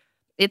 Like,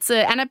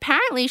 and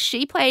apparently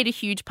she played a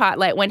huge part.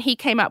 Like, when he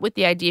came up with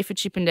the idea for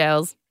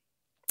Chippendales,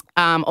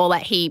 or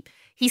like he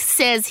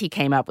says he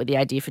came up with the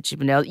idea for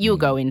Chippendales. You'll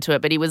go into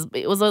it, but it was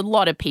a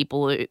lot of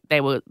people.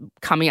 They were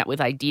coming up with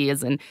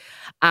ideas, and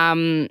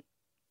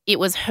it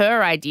was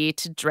her idea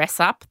to dress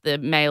up the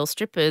male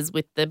strippers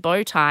with the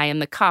bow tie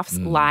and the cuffs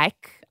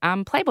like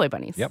Playboy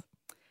bunnies. Yep.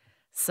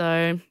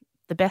 So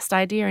the best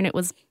idea, and it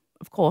was,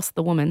 of course,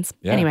 the woman's.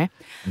 Yeah. Anyway.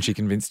 And she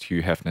convinced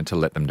Hugh Hefner to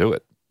let them do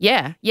it.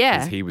 Yeah, yeah.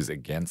 Because he was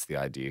against the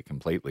idea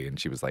completely, and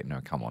she was like,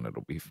 no, come on,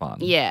 it'll be fun.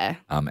 Yeah.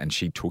 And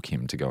she took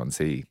him to go and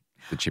see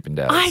the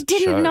Chippendales I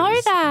didn't shows. know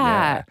that.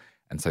 Yeah.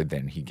 And so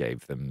then he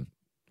gave them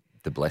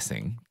the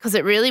blessing. Because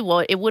it really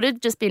was, it would have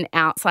just been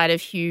outside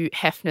of Hugh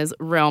Hefner's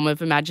realm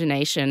of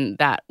imagination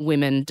that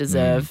women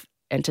deserve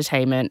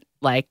entertainment.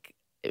 Like,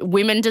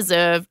 women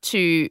deserve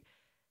to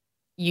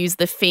use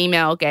the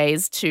female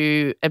gaze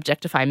to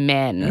objectify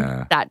men.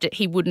 Yeah. That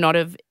he would not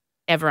have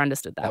ever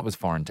understood that. That was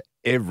foreign to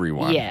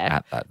everyone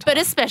at that time. But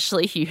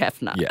especially Hugh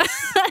Hefner.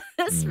 Yes.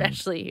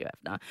 Especially Hugh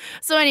Hefner.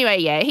 So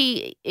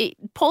anyway,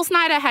 Paul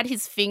Snider had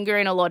his finger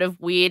in a lot of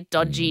weird,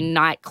 dodgy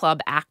nightclub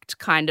act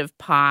kind of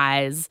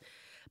pies,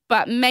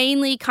 but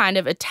mainly kind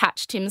of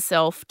attached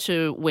himself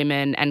to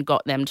women and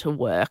got them to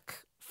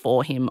work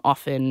for him,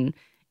 often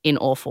in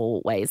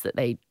awful ways that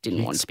they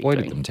didn't want to be doing. He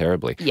exploited them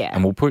terribly. Yeah.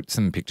 And we'll put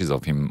some pictures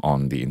of him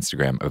on the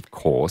Instagram, of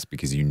course,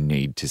 because you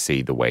need to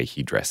see the way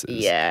he dresses.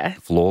 Yeah.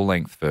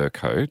 Floor-length fur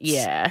coats.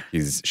 Yeah.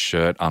 His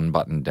shirt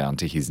unbuttoned down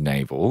to his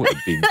navel. A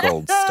big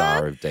gold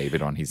Star of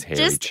David on his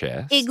hairy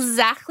chest.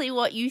 Exactly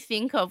what you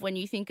think of when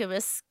you think of a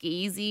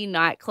skeezy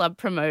nightclub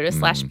promoter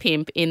 /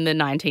 pimp in the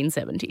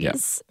 1970s. Yeah.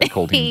 They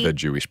called him the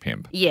Jewish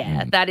pimp.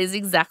 Yeah, that is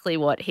exactly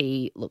what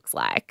he looks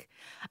like.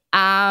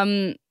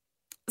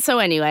 So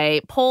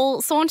anyway,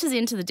 Paul saunters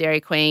into the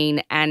Dairy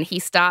Queen and he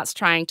starts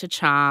trying to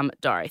charm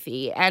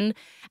Dorothy. And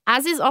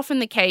as is often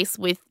the case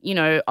with,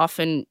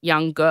 often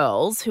young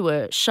girls who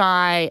are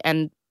shy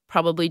and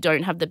probably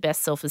don't have the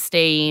best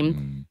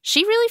self-esteem,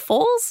 she really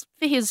falls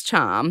for his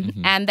charm.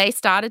 And they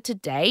started to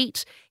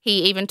date.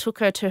 He even took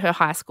her to her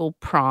high school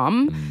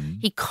prom.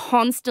 He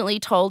constantly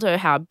told her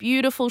how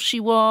beautiful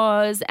she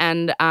was.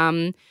 And,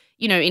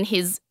 in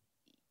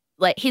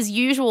his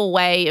usual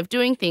way of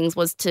doing things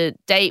was to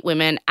date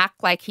women,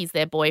 act like he's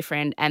their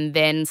boyfriend, and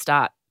then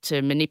start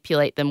to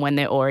manipulate them when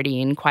they're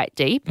already in quite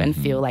deep and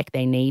feel like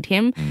they need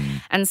him.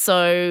 And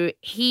so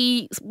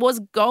he was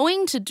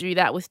going to do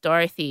that with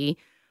Dorothy,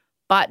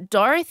 but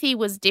Dorothy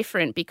was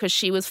different because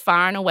she was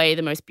far and away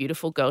the most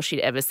beautiful girl she'd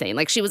ever seen.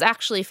 Like, she was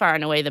actually far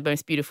and away the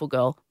most beautiful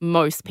girl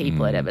most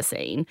people had ever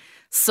seen.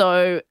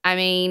 So, I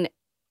mean,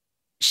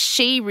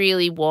 she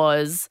really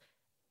was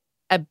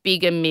a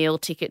bigger meal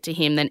ticket to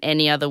him than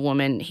any other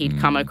woman he'd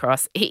come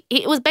across.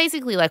 It was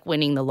basically like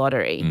winning the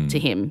lottery to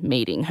him,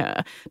 meeting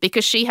her,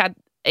 because she had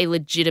a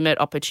legitimate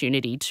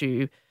opportunity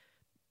to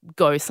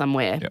go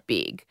somewhere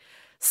big.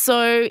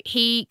 So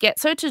he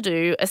gets her to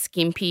do a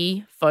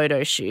skimpy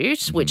photo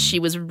shoot, which she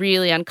was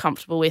really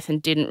uncomfortable with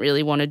and didn't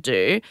really want to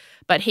do.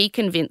 But he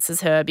convinces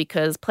her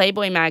because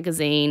Playboy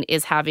magazine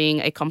is having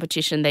a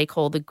competition they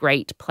call the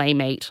Great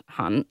Playmate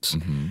Hunt.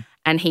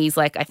 And he's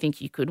like, I think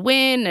you could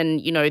win,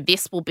 and,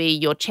 this will be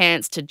your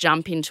chance to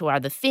jump into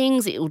other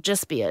things. It will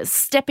just be a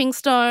stepping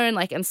stone.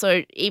 And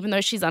so even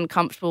though she's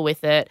uncomfortable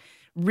with it,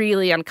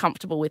 really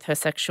uncomfortable with her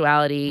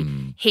sexuality,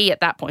 he at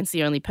that point is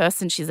the only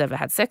person she's ever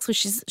had sex with.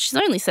 She's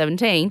only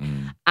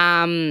 17.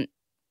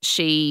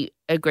 She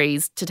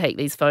agrees to take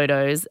these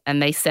photos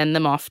and they send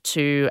them off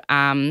to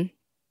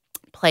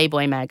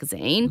Playboy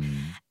magazine.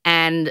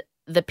 And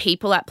the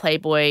people at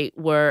Playboy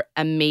were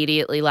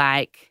immediately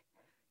like,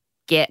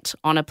 get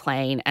on a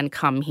plane and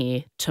come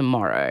here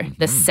tomorrow,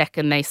 the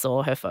second they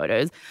saw her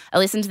photos. I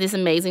listened to this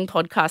amazing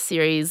podcast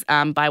series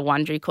by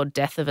Wondery called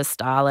Death of a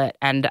Starlet,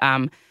 and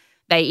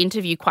they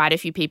interview quite a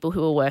few people who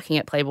were working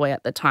at Playboy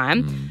at the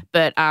time.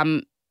 But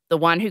the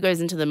one who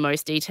goes into the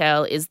most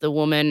detail is the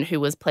woman who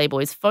was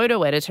Playboy's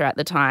photo editor at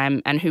the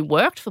time and who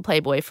worked for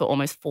Playboy for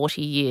almost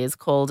 40 years,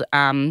 called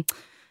Mo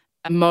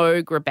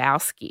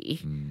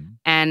Grabowski.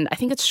 And I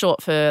think it's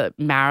short for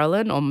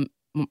Marilyn or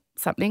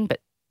something, but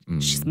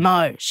she's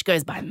Mo. She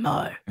goes by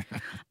Mo.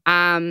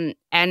 And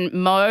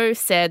Mo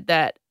said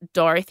that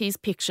Dorothy's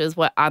pictures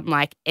were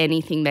unlike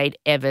anything they'd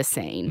ever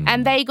seen.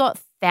 And they got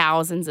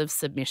thousands of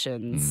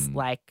submissions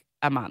like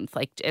a month.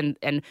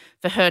 And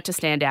for her to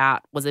stand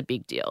out was a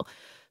big deal.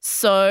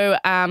 So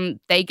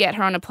they get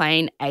her on a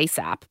plane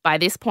ASAP. By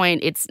this point,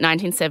 it's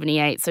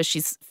 1978, so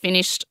she's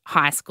finished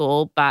high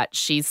school, but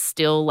she's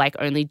still like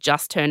only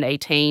just turned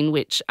 18,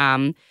 which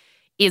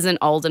isn't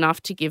old enough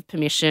to give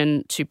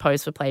permission to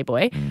pose for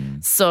Playboy.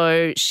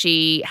 So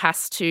she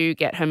has to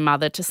get her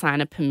mother to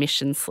sign a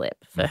permission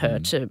slip for her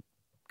to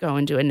go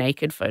and do a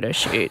naked photo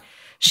shoot.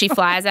 She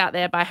flies out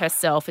there by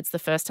herself. It's the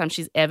first time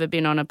she's ever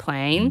been on a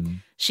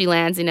plane. She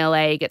lands in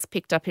LA, gets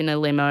picked up in a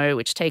limo,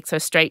 which takes her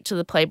straight to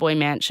the Playboy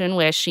mansion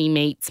where she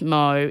meets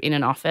Mo in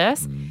an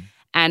office.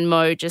 And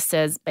Mo just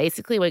says,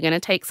 basically, we're going to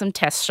take some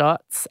test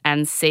shots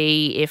and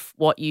see if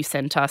what you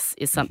sent us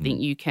is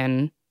something you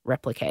can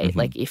replicate,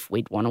 like if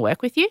we'd want to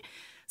work with you.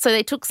 So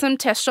they took some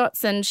test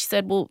shots and she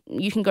said, well,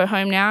 you can go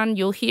home now and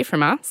you'll hear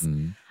from us.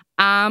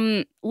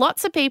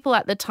 Lots of people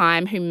at the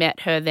time who met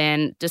her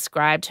then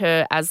described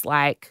her as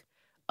like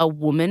a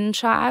woman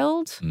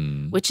child,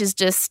 which is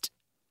just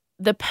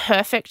the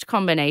perfect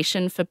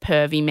combination for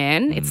pervy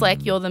men. It's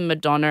like you're the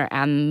Madonna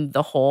and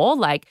the whore.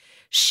 Like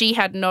she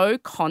had no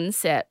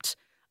concept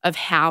of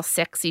how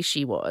sexy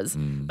she was,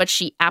 but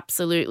she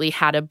absolutely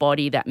had a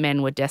body that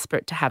men were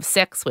desperate to have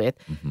sex with.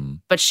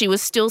 But she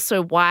was still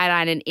so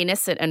wide-eyed and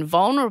innocent and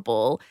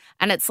vulnerable.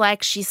 And it's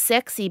like she's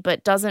sexy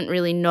but doesn't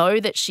really know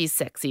that she's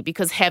sexy,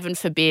 because heaven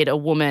forbid a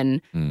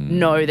woman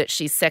know that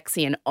she's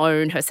sexy and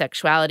own her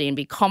sexuality and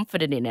be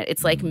confident in it.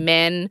 It's like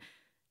men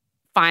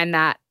find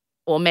that,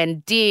 or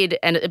men did,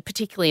 and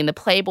particularly in the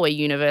Playboy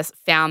universe,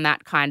 found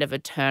that kind of a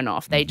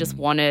turn-off. They just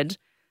wanted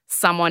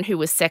someone who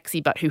was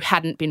sexy but who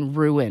hadn't been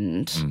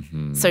ruined.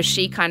 So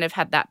she kind of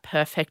had that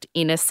perfect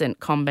innocent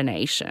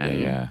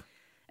combination.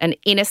 An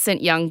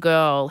innocent young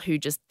girl who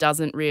just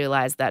doesn't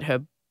realize that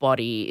her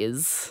body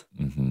is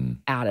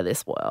out of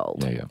this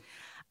world.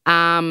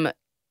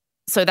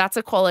 So that's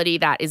a quality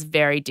that is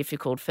very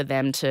difficult for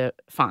them to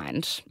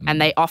find.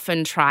 And they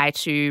often try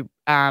to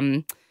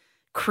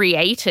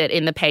create it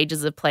in the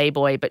pages of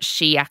Playboy, but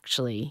she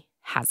actually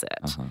has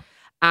it.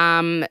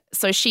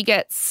 So she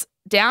gets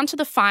down to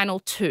the final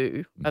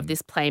two of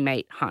this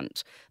Playmate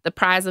hunt, the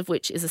prize of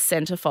which is a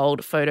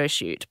centerfold photo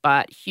shoot.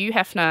 But Hugh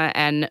Hefner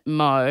and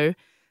Mo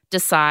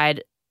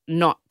decide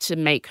not to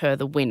make her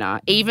the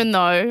winner, even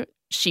though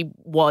she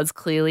was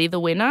clearly the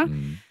winner.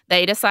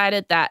 They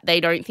decided that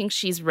they don't think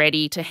she's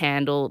ready to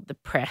handle the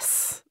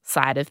press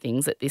side of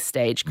things at this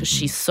stage, because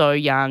she's so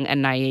young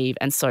and naive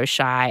and so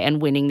shy,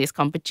 and winning this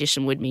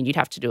competition would mean you'd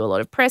have to do a lot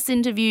of press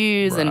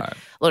interviews and a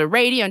lot of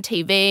radio and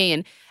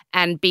TV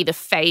and be the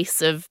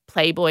face of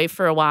Playboy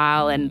for a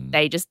while, and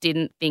they just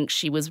didn't think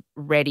she was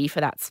ready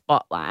for that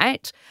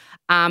spotlight.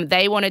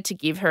 They wanted to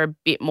give her a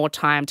bit more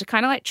time to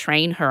kind of like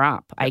train her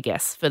up, I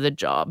guess, for the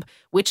job,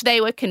 which they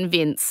were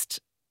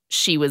convinced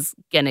she was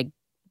going to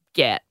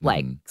get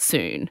like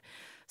soon.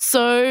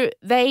 So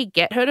they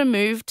get her to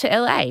move to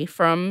LA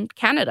from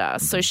Canada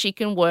so she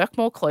can work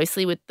more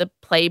closely with the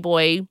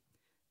Playboy,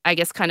 I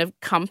guess, kind of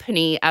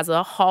company as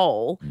a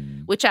whole,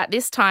 which at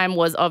this time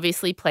was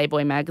obviously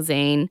Playboy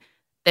magazine.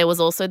 There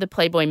was also the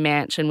Playboy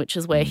Mansion, which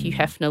is where Hugh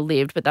Hefner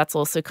lived, but that's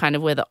also kind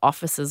of where the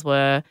offices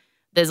were.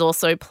 There's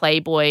also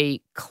Playboy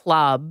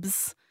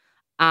clubs.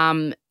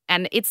 And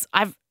it's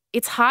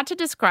hard to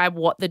describe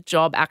what the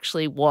job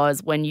actually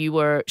was when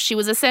she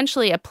was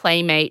essentially a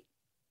Playmate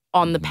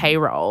on the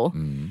payroll.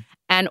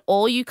 And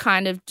all you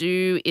kind of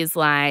do is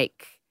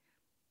like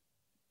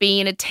be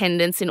in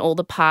attendance in all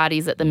the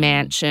parties at the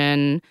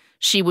mansion.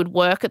 She would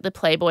work at the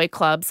Playboy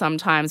club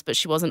sometimes, but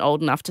she wasn't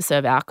old enough to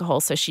serve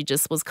alcohol. So she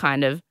just was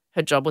kind of,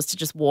 her job was to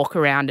just walk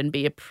around and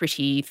be a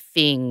pretty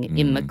thing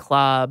in the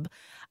club.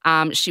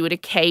 She would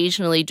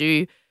occasionally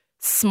do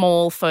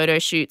small photo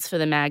shoots for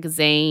the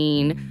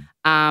magazine.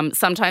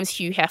 Sometimes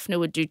Hugh Hefner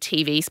would do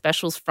TV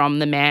specials from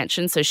the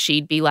mansion, so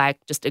she'd be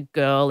like just a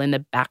girl in the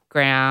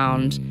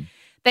background.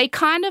 They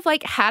kind of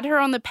like had her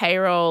on the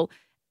payroll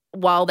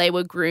while they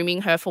were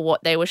grooming her for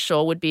what they were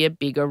sure would be a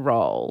bigger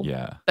role.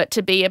 But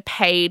to be a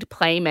paid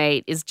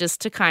Playmate is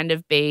just to kind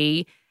of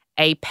be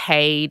a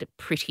paid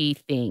pretty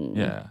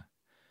thing.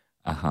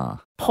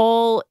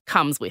 Paul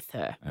comes with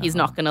her. He's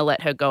not going to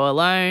let her go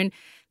alone.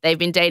 They've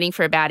been dating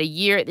for about a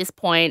year at this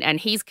point, and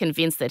he's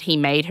convinced that he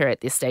made her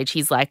at this stage.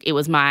 He's like, it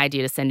was my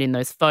idea to send in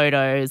those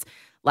photos.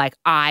 Like,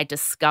 I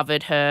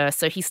discovered her.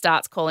 So he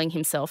starts calling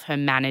himself her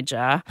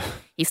manager.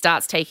 He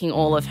starts taking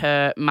all of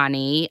her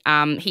money.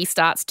 He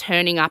starts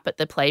turning up at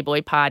the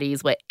Playboy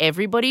parties where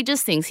everybody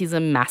just thinks he's a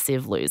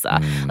massive loser.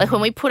 Like,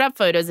 when we put up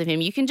photos of him,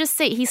 you can just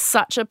see he's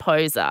such a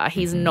poser.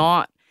 He's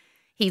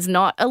He's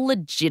not a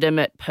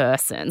legitimate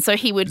person. So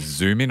he would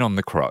zoom in on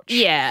the crotch.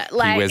 Yeah, he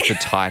wears the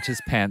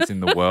tightest pants in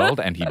the world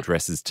and he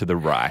dresses to the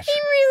right. He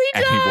really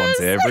does. And he wants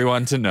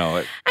everyone to know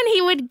it. And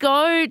he would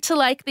go to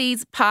like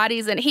these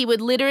parties and he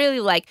would literally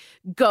like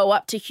go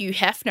up to Hugh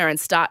Hefner and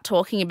start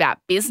talking about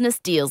business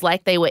deals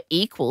like they were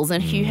equals.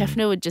 And Hugh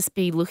Hefner would just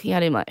be looking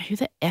at him like, who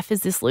the F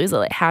is this loser?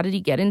 Like, how did he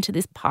get into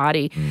this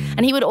party?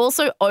 And he would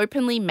also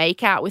openly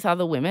make out with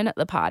other women at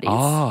the parties.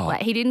 Oh.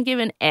 Like, he didn't give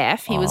an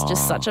F. He was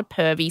just such a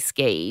pervy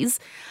skis.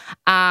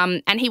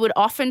 And he would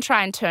often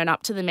try and turn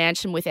up to the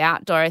mansion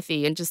without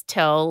Dorothy and just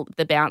tell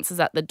the bouncers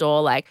at the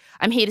door, like,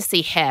 I'm here to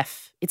see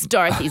Hef. It's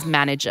Dorothy's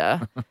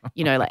manager.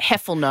 You know, like,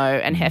 Hef will know.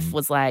 And Hef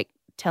was like,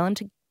 tell him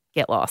to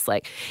get lost.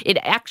 Like, it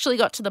actually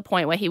got to the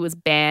point where he was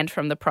banned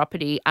from the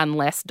property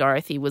unless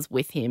Dorothy was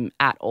with him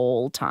at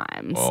all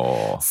times.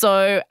 Oh.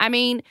 So, I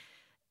mean,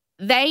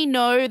 they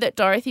know that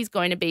Dorothy's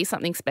going to be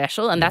something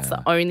special, and that's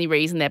the only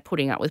reason they're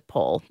putting up with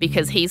Paul,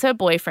 because he's her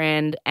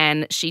boyfriend,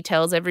 and she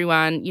tells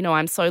everyone, you know,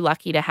 I'm so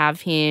lucky to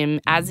have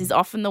him, as is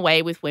often the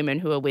way with women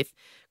who are with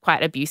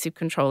quite abusive,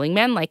 controlling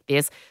men like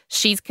this.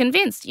 She's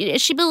convinced.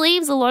 She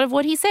believes a lot of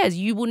what he says.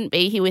 You wouldn't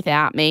be here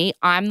without me.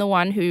 I'm the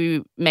one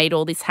who made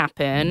all this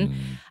happen.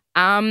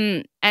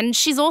 And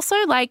she's also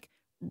like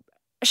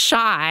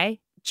shy,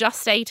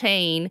 just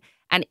 18,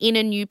 and in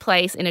a new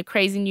place, in a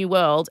crazy new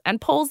world,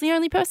 and Paul's the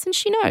only person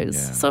she knows.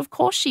 Yeah. So, of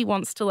course, she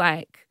wants to,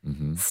 like,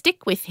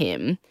 stick with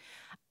him.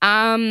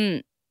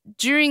 During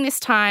this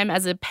time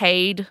as a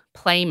paid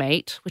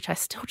playmate, which I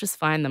still just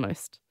find the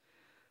most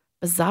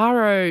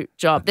bizarro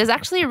job, there's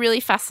actually a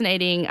really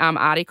fascinating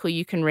article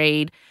you can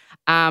read.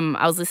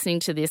 I was listening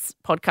to this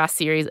podcast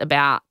series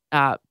about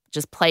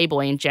just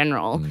Playboy in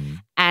general.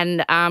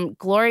 And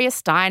Gloria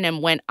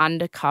Steinem went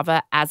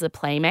undercover as a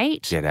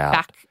playmate. Get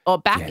out.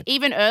 Back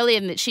even earlier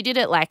than that. She did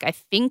it like, I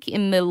think,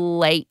 in the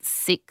late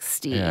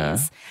 60s. Yeah.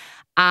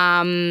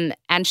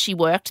 And she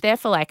worked there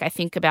for like, I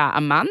think, about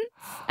a month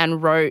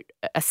and wrote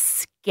a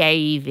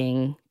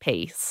scathing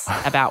piece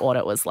about what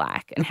it was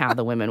like and how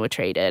the women were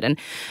treated. And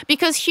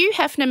because Hugh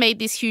Hefner made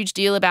this huge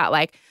deal about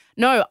like,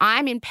 no,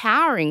 I'm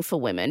empowering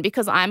for women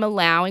because I'm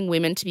allowing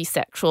women to be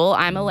sexual.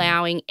 I'm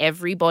allowing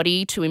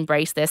everybody to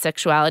embrace their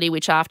sexuality,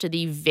 which after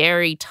the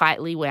very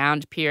tightly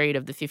wound period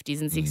of the 50s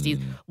and 60s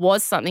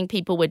was something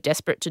people were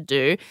desperate to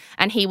do.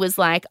 And he was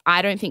like,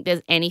 I don't think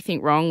there's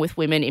anything wrong with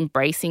women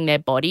embracing their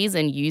bodies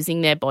and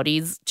using their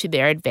bodies to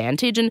their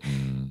advantage.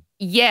 And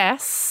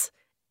yes,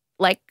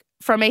 like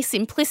from a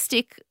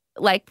simplistic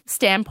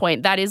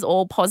standpoint, that is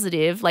all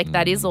positive,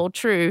 that is all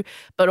true.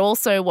 But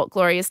also what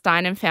Gloria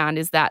Steinem found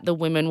is that the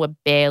women were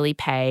barely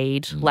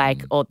paid,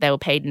 or they were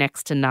paid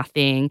next to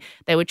nothing.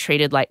 They were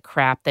treated like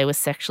crap. They were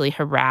sexually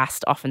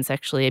harassed, often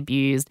sexually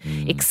abused,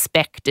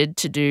 expected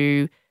to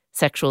do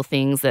sexual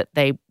things that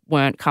they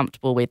weren't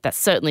comfortable with. That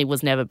certainly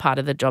was never part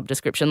of the job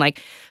description.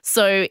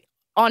 So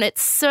on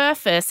its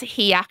surface,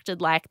 he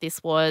acted like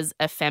this was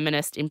a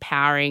feminist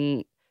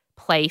empowering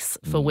place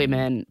for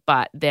women,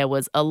 but there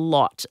was a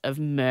lot of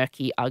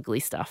murky, ugly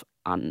stuff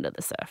under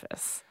the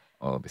surface.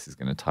 Oh, this is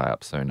going to tie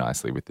up so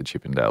nicely with the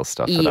Chippendale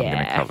stuff that I'm going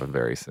to cover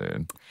very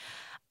soon.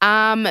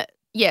 So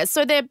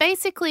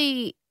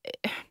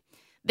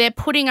they're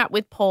putting up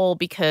with Paul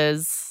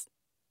because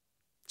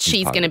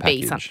she's going to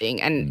be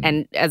something.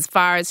 And as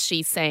far as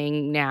she's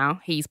saying now,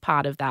 he's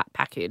part of that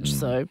package.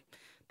 So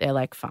they're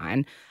like,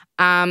 fine.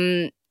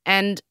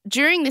 And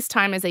during this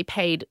time as a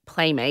paid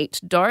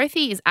playmate,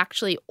 Dorothy is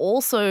actually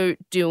also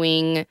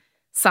doing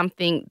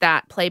something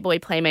that Playboy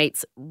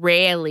playmates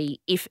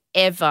rarely, if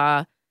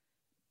ever,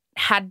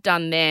 had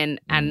done then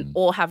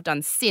or have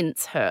done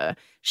since her.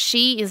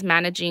 She is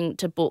managing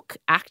to book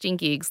acting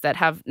gigs that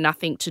have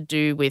nothing to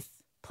do with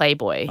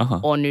Playboy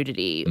or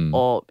nudity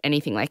or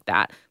anything like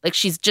that. Like,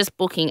 she's just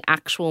booking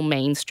actual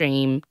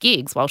mainstream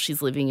gigs while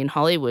she's living in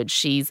Hollywood.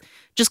 She's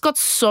just got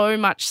so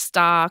much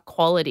star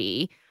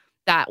quality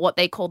that what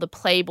they call the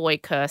Playboy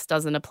curse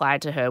doesn't apply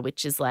to her,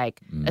 which is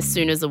like as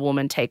soon as a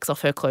woman takes off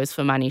her clothes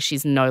for money,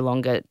 she's no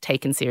longer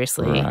taken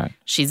seriously. Right.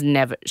 She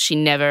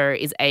never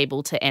is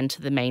able to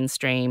enter the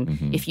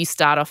mainstream. If you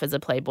start off as a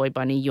Playboy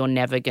bunny, you're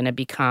never going to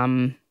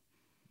become,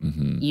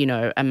 you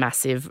know, a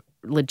massive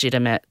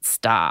legitimate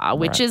star,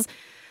 which is,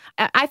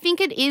 I think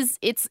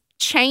it's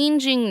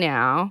changing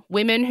now.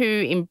 Women who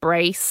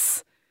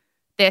embrace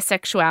their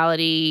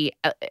sexuality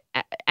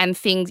and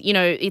things, you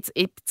know, it's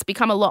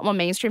become a lot more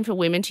mainstream for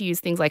women to use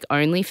things like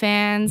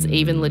OnlyFans.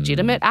 Even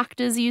legitimate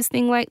actors use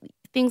things like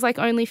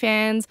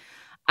OnlyFans.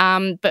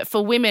 But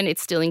for women,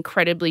 it's still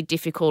incredibly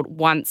difficult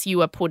once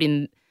you are put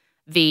in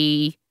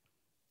the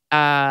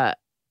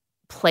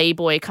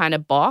Playboy kind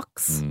of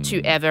box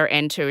to ever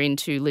enter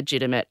into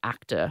legitimate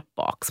actor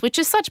box, which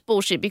is such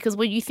bullshit because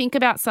when you think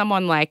about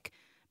someone like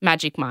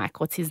Magic Mike,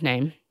 what's his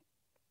name?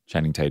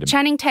 Channing Tatum.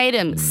 Channing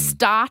Tatum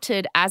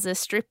started as a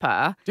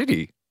stripper. Did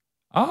he?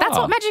 Oh. That's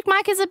what Magic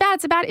Mike is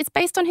about. It's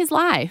based on his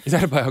life. Is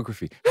that a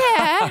biography?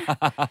 Yeah.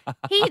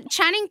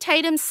 Channing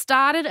Tatum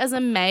started as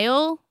a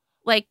male,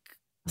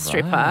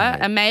 stripper,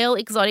 a male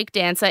exotic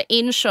dancer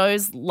in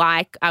shows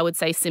like, I would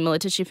say, similar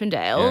to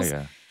Chippendales.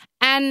 Yeah.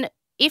 And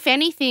if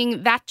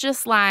anything, that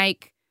just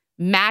like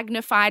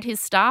magnified his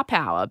star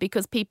power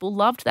because people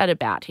loved that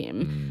about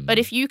him. But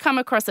if you come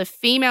across a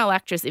female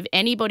actress, if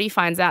anybody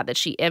finds out that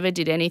she ever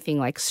did anything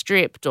like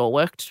stripped or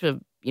worked for,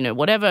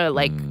 whatever,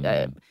 like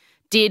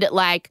did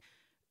like,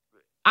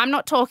 I'm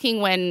not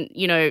talking when,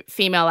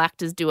 female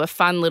actors do a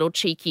fun little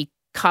cheeky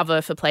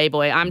cover for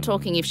Playboy. I'm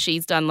talking if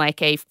she's done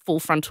like a full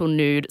frontal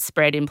nude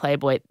spread in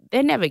Playboy,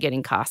 they're never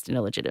getting cast in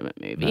a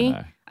legitimate movie.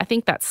 No. I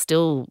think that's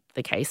still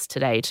the case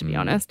today, to be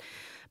honest.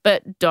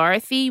 But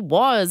Dorothy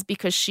was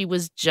because she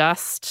was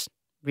just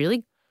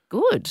really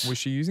good. Was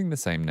she using the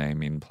same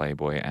name in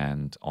Playboy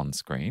and on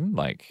screen?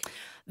 Like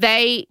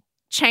they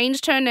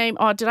changed her name.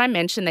 Oh, did I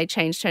mention they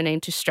changed her name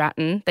to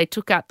Stratton? They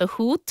took out the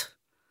Hoot.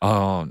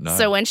 Oh, no.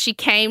 So when she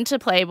came to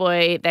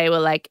Playboy, they were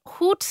like,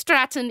 Hoot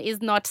Stratton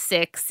is not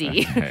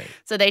sexy. Okay.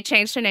 So they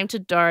changed her name to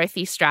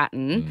Dorothy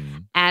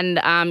Stratton. And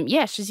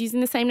she's using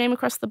the same name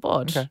across the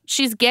board. Okay.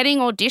 She's getting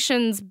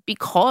auditions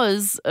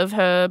because of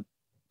her.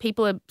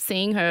 People are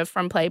seeing her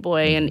from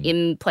Playboy and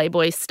in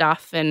Playboy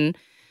stuff, and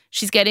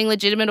she's getting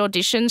legitimate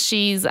auditions.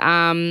 She's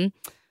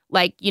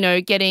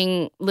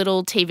getting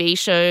little TV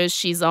shows.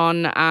 She's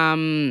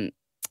on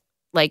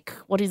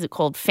what is it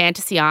called?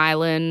 Fantasy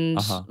Island,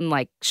 and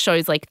like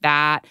shows like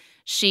that.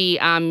 She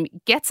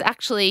gets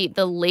actually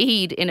the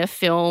lead in a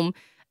film.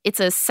 It's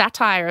a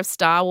satire of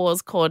Star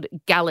Wars called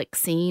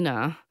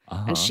Galaxina,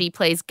 and she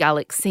plays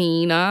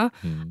Galaxina.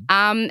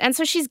 And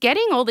so she's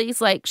getting all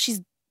these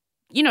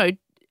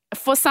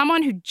for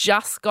someone who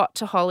just got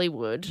to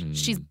Hollywood,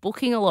 she's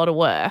booking a lot of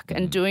work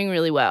and doing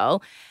really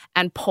well.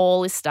 And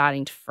Paul is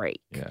starting to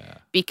freak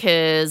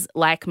because,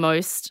 like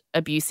most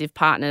abusive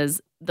partners,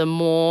 the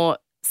more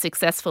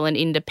successful and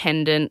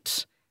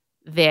independent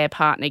their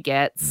partner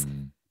gets,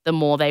 the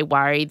more they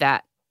worry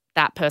that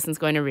that person's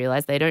going to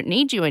realize they don't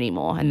need you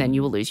anymore, and then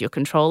you will lose your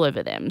control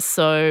over them.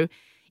 So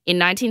in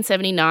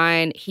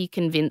 1979, he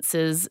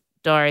convinces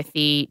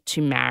Dorothy to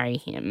marry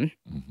him.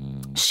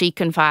 She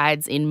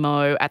confides in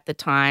Mo at the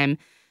time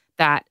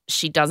that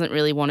she doesn't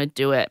really want to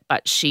do it,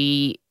 but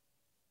she's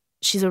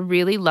a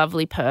really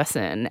lovely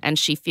person and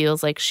she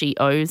feels like she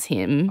owes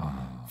him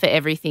for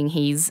everything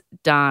he's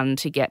done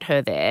to get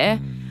her there.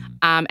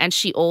 And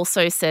she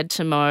also said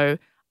to Mo,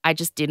 I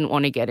just didn't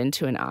want to get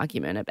into an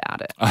argument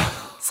about it.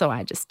 So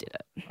I just did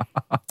it.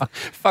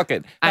 Fuck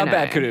it. How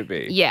bad could it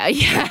be? Yeah.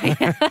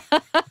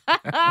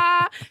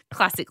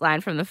 Classic line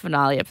from the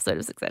finale episode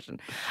of Succession.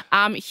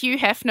 Hugh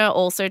Hefner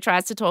also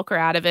tries to talk her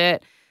out of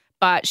it,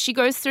 but she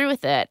goes through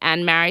with it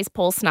and marries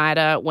Paul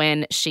Snider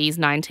when she's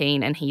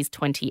 19 and he's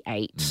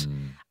 28.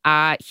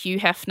 Hugh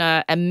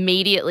Hefner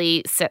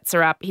immediately sets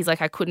her up. He's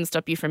like, I couldn't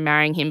stop you from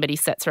marrying him, but he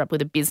sets her up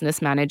with a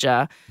business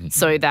manager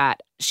so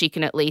that she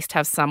can at least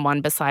have someone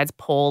besides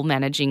Paul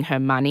managing her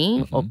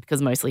money, or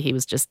because mostly he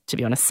was just, to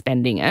be honest,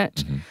 spending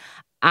it.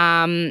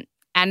 And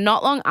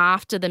not long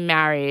after the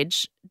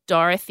marriage,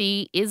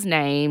 Dorothy is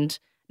named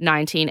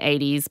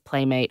 1980s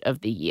Playmate of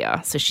the Year.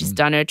 So she's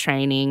done her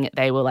training.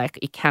 They were like,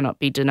 it cannot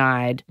be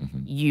denied.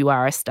 You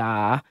are a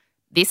star.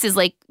 This is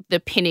like the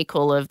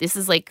pinnacle of, this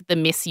is like the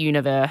Miss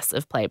Universe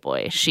of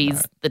Playboy.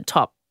 She's the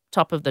top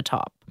of the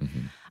top.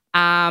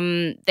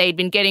 They'd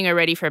been getting her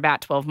ready for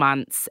about 12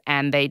 months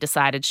and they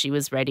decided she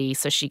was ready.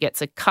 So she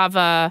gets a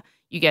cover,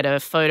 you get a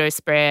photo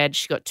spread.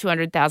 She got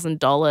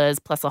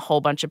 $200,000 plus a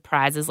whole bunch of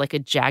prizes like a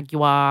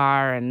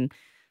Jaguar and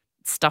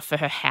stuff for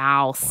her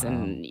house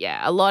and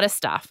a lot of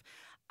stuff.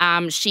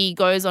 She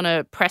goes on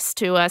a press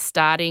tour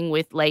starting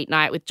with Late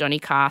Night with Johnny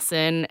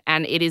Carson,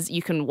 and it is,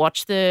 you can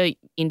watch the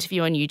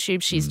interview on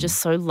YouTube. She's just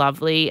so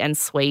lovely and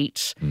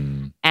sweet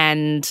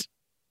and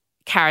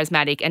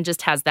charismatic and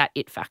just has that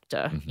it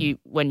factor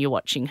when you're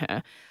watching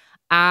her.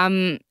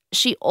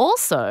 She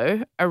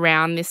also,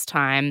 around this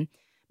time,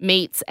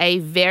 meets a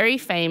very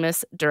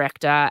famous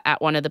director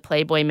at one of the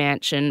Playboy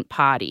Mansion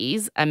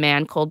parties, a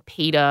man called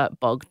Peter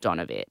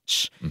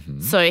Bogdanovich.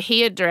 So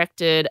he had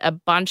directed a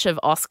bunch of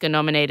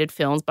Oscar-nominated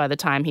films by the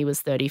time he was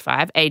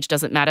 35. Age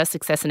doesn't matter.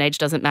 Success and age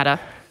doesn't matter.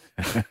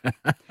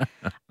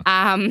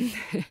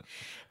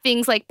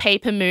 Things like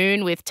Paper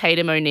Moon with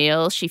Tatum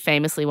O'Neal, she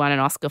famously won an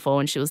Oscar for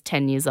when she was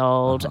 10 years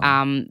old.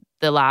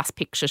 The Last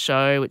Picture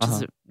Show, which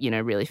is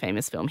a really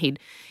famous film. He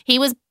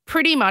was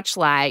pretty much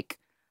like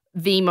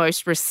the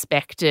most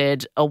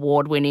respected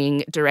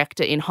award-winning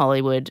director in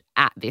Hollywood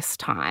at this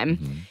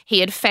time. He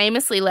had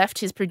famously left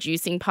his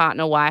producing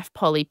partner wife,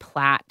 Polly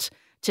Platt,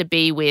 to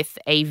be with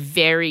a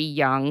very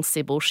young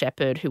Sybil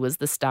Shepherd, who was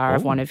the star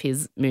of one of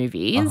his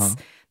movies.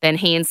 Then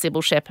he and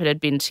Sybil Shepherd had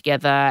been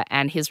together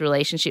and his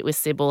relationship with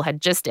Sybil had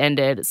just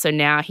ended. So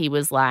now he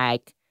was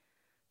like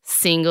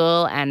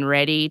single and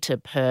ready to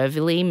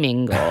pervily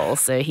mingle.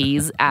 So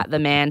he's at the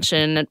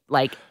mansion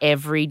like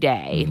every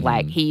day.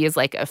 Like he is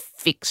like a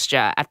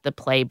fixture at the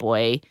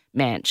Playboy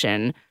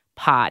Mansion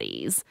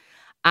parties.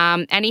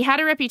 And he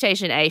had a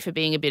reputation, for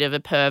being a bit of a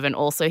perv, and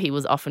also he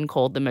was often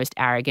called the most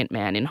arrogant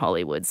man in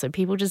Hollywood. So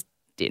people just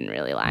didn't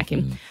really like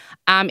him.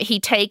 He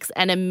takes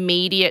an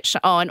immediate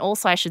and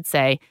also I should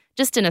say,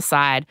 just an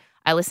aside,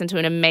 I listened to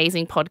an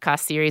amazing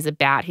podcast series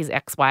about his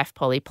ex-wife,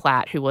 Polly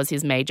Platt, who was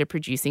his major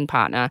producing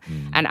partner.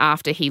 And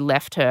after he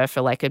left her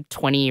for like a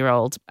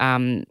 20-year-old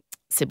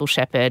Sybil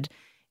Shepherd,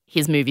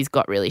 his movies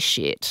got really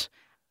shit.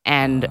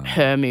 And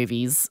her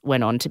movies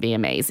went on to be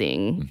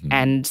amazing.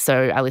 And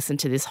so I listened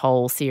to this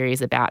whole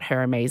series about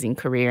her amazing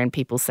career, and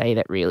people say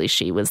that really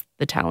she was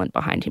the talent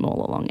behind him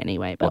all along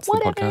anyway. But What's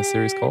the podcast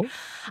series called?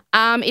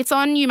 It's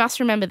on You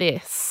Must Remember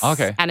This.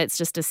 Okay. And it's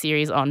just a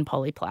series on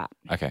Polly Platt.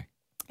 Okay.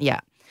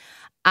 Yeah.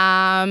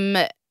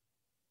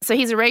 So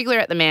he's a regular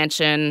at the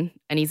mansion,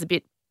 and he's a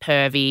bit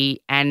pervy,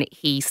 and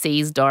he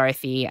sees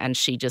Dorothy and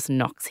she just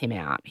knocks him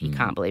out. He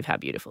can't believe how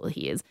beautiful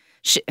he is.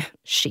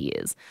 She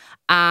is.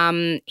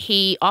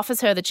 He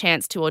offers her the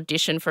chance to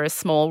audition for a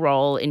small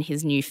role in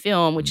his new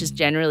film, which is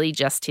generally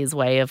just his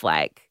way of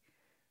like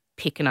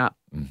picking up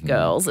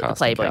girls at the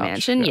Playboy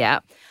Mansion. Yeah.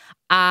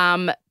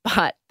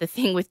 But the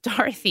thing with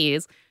Dorothy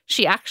is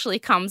she actually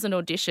comes and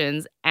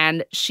auditions,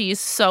 and she is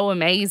so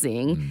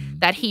amazing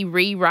that he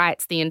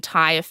rewrites the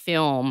entire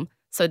film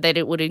so that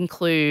it would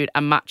include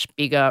a much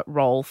bigger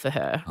role for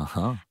her.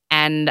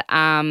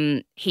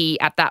 And he,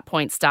 at that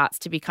point, starts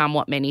to become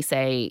what many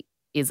say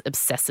is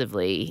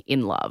obsessively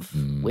in love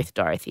with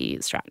Dorothy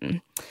Stratton.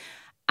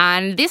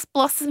 And this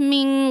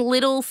blossoming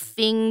little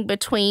thing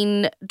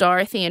between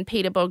Dorothy and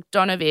Peter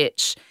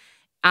Bogdanovich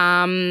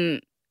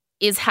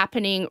is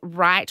happening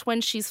right when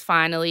she's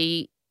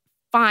finally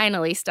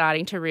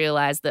starting to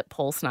realize that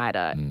Paul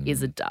Snider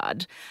is a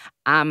dud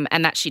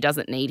and that she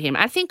doesn't need him.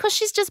 I think because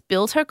she's just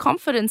built her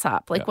confidence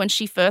up. Like when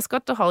she first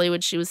got to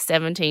Hollywood, she was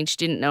 17. She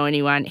didn't know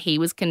anyone. He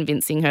was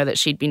convincing her that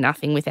she'd be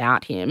nothing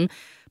without him.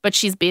 But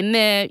she's been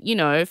there, you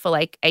know, for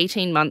like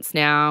 18 months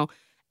now,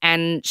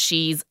 and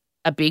she's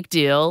a big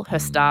deal. Her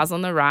star's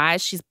on the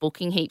rise. She's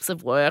booking heaps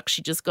of work.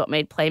 She just got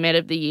made Playmate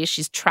of the Year.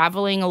 She's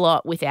traveling a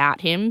lot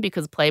without him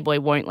because Playboy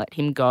won't let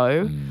him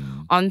go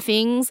on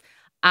things.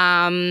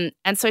 And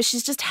so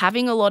she's just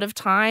having a lot of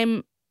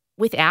time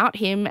without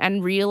him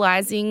and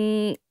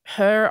realizing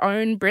her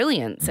own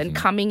brilliance and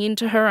coming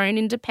into her own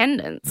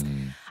independence.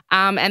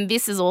 And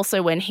this is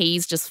also when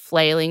he's just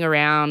flailing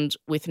around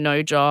with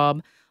no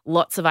job,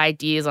 lots of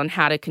ideas on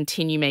how to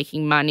continue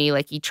making money.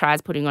 Like he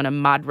tries putting on a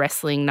mud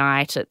wrestling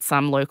night at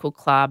some local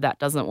club. That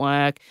doesn't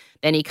work.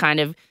 Then he kind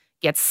of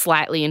gets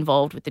slightly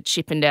involved with the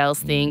Chippendales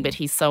thing, but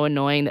he's so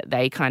annoying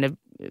that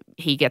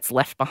he gets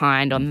left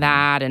behind on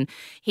that. And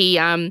he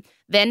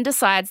then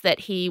decides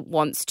that he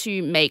wants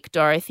to make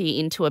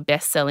Dorothy into a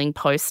best-selling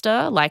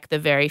poster, like the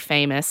very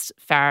famous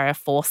Farrah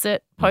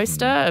Fawcett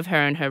poster of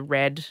her in her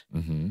red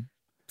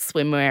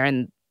swimwear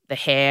and the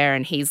hair.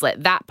 And he's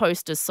like, that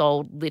poster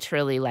sold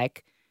literally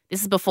like,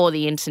 this is before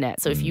the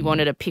internet. So if you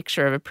wanted a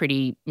picture of a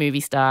pretty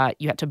movie star,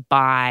 you had to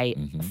buy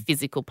a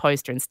physical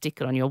poster and stick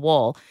it on your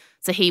wall.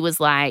 So he was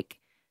like,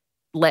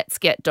 let's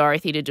get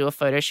Dorothy to do a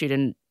photo shoot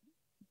and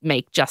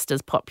make just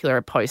as popular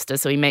a poster.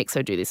 So he makes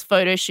her do this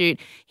photo shoot.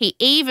 He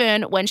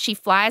even, when she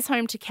flies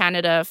home to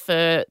Canada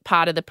for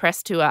part of the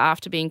press tour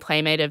after being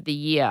Playmate of the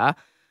Year,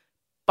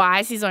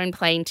 buys his own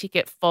plane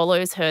ticket,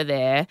 follows her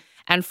there,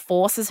 and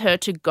forces her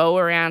to go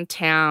around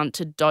town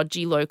to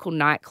dodgy local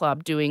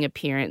nightclub doing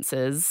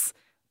appearances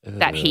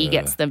that he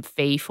gets the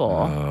fee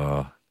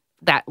for.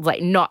 That,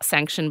 like, not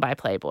sanctioned by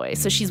Playboy.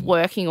 So she's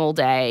working all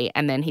day,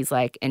 and then he's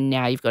like, and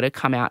now you've got to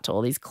come out to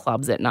all these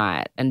clubs at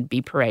night and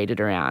be paraded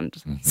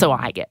around so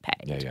I get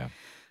paid. Yeah.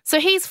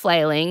 So he's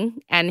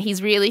flailing, and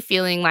he's really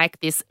feeling like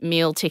this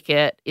meal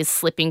ticket is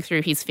slipping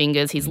through his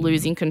fingers. He's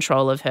losing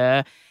control of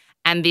her.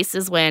 And this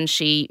is when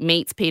she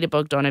meets Peter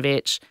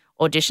Bogdanovich,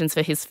 auditions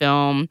for his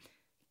film,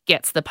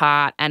 gets the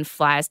part, and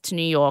flies to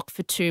New York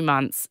for 2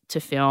 months to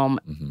film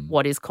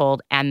what is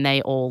called And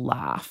They All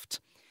Laughed.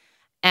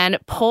 And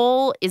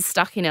Paul is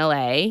stuck in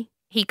LA.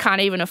 He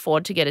can't even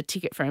afford to get a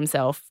ticket for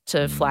himself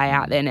to fly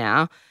out there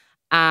now,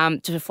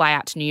 to fly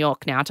out to New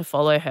York now to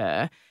follow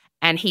her.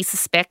 And he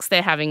suspects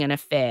they're having an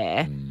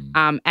affair.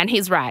 And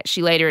he's right.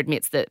 She later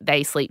admits that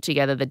they sleep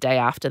together the day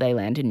after they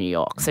land in New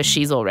York. So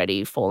she's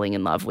already falling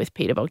in love with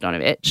Peter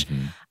Bogdanovich,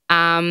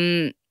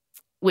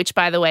 which,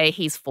 by the way,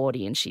 he's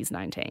 40 and she's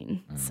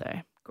 19. So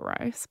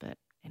gross, but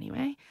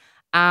anyway.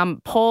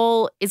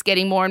 Paul is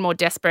getting more and more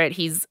desperate.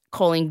 He's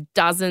calling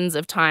dozens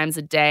of times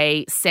a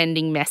day,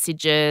 sending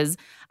messages.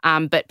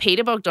 But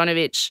Peter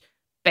Bogdanovich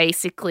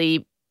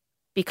basically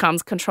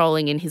becomes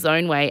controlling in his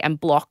own way and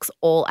blocks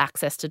all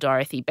access to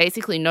Dorothy.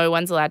 Basically, no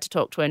one's allowed to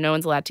talk to her. No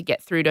one's allowed to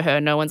get through to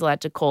her. No one's allowed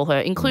to call her,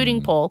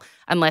 including Paul,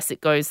 unless it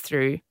goes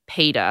through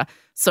Peter.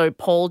 So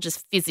Paul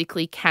just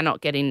physically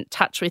cannot get in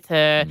touch with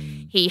her.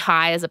 He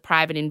hires a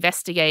private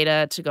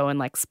investigator to go and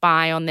like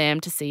spy on them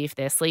to see if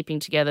they're sleeping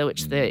together,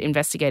 which the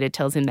investigator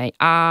tells him they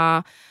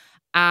are.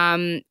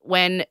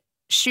 When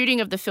shooting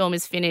of the film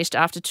is finished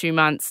after 2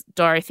 months,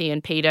 Dorothy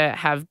and Peter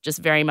have just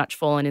very much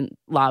fallen in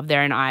love.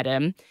 They're an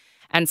item.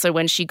 And so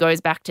when she goes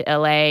back to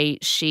LA,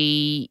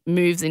 she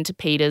moves into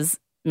Peter's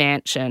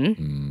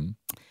mansion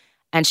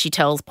and she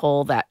tells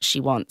Paul that she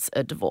wants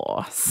a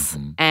divorce.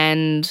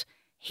 And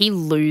he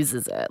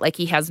loses it. Like,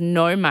 he has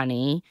no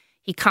money.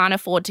 He can't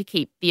afford to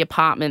keep the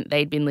apartment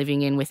they'd been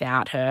living in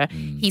without her.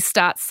 He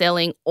starts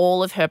selling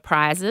all of her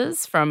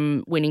prizes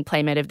from winning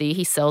Playmate of the Year.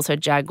 He sells her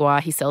Jaguar.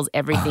 He sells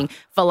everything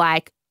for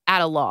like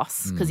at a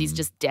loss because he's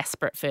just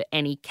desperate for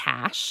any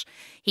cash.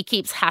 He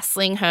keeps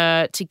hassling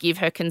her to give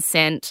her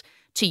consent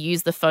to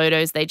use the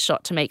photos they'd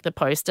shot to make the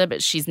poster,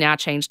 but she's now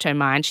changed her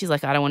mind. She's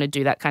like, I don't want to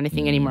do that kind of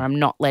thing anymore. I'm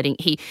not letting...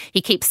 He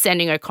keeps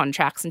sending her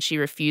contracts and she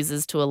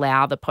refuses to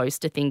allow the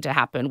poster thing to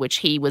happen, which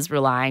he was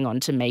relying on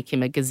to make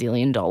him $1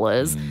 gazillion.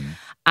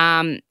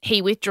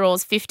 He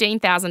withdraws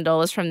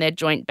 $15,000 from their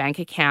joint bank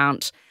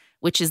account,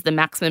 which is the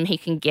maximum he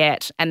can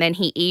get, and then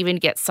he even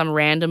gets some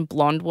random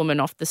blonde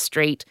woman off the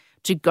street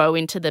to go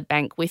into the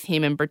bank with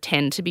him and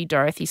pretend to be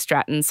Dorothy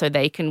Stratton so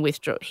they can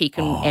withdraw. He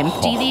can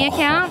empty the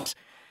account.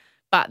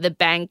 But the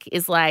bank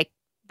is like,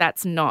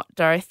 that's not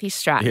Dorothy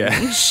Stratton.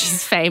 Yeah.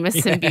 She's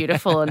famous and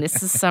beautiful, and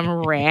this is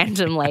some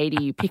random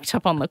lady you picked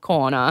up on the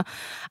corner.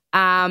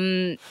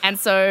 And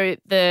so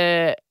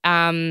the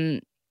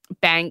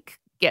bank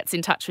gets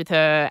in touch with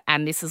her,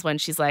 and this is when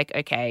she's like,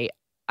 okay,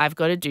 I've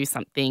got to do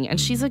something. And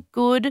she's a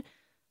good,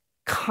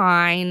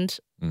 kind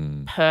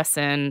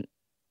person.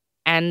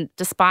 And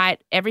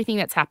despite everything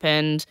that's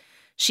happened,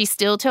 she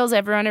still tells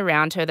everyone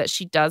around her that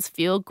she does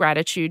feel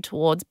gratitude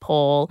towards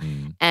Paul.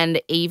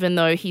 And even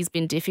though he's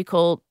been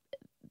difficult,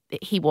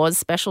 he was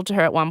special to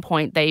her at one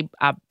point. They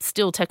are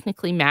still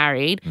technically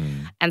married.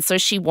 And so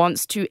she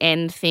wants to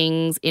end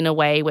things in a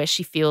way where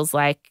she feels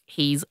like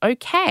he's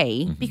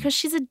okay because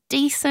she's a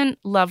decent,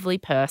 lovely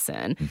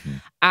person.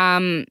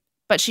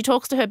 But she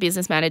talks to her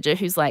business manager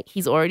who's like,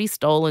 he's already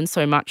stolen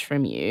so much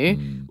from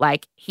you.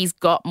 Like, he's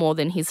got more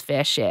than his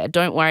fair share.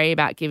 Don't worry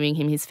about giving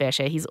him his fair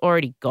share. He's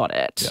already got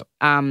it.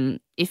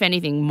 If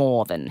anything,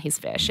 more than his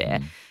fair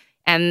share.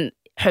 And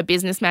her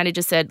business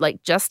manager said,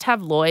 like, just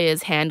have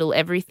lawyers handle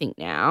everything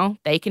now.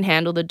 They can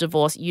handle the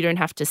divorce. You don't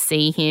have to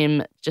see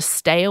him. Just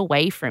stay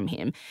away from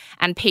him.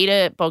 And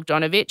Peter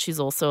Bogdanovich, who's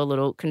also a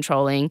little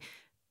controlling,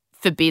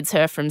 forbids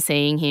her from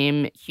seeing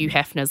him. Hugh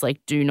Hefner's like,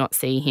 do not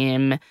see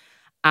him.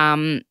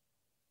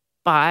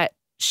 But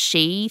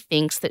she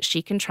thinks that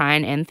she can try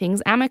and end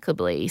things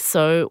amicably.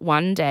 So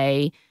one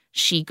day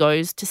she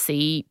goes to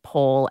see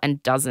Paul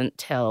and doesn't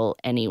tell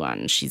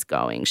anyone she's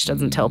going. She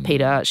doesn't tell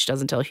Peter. She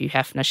doesn't tell Hugh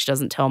Hefner. She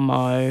doesn't tell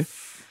Mo.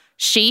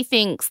 She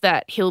thinks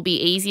that he'll be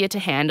easier to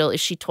handle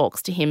if she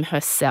talks to him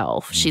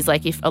herself. She's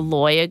like, if a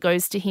lawyer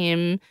goes to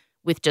him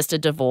with just a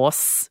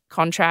divorce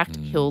contract,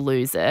 he'll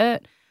lose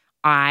it.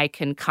 I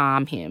can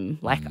calm him.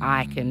 Like,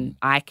 I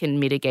can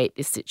mitigate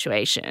this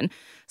situation.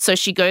 So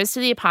she goes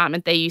to the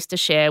apartment they used to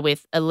share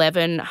with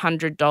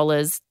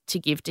 $1,100 to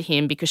give to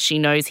him because she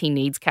knows he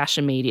needs cash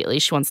immediately.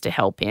 She wants to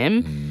help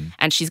him.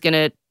 And she's going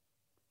to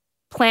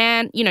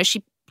plan, you know,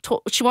 she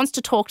wants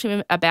to talk to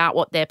him about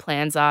what their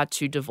plans are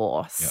to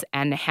divorce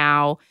and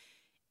how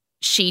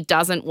she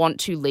doesn't want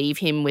to leave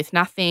him with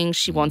nothing.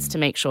 She wants to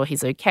make sure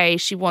he's okay.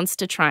 She wants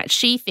to try.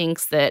 She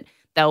thinks that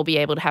they'll be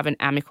able to have an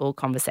amicable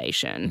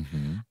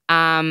conversation.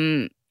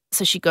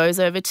 So she goes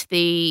over to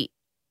the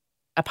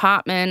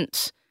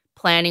apartment,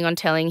 planning on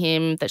telling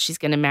him that she's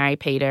going to marry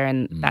Peter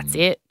and that's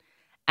it.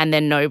 And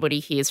then nobody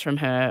hears from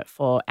her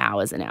for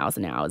hours and hours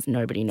and hours.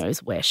 Nobody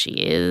knows where she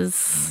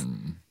is.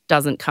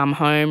 Doesn't come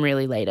home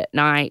really late at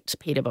night.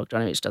 Peter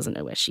Bogdanovich doesn't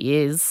know where she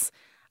is.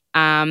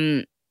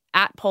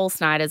 At Paul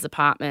Snider's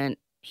apartment,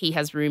 he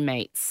has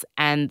roommates,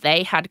 and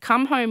they had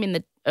come home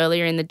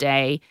earlier in the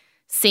day,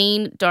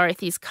 seen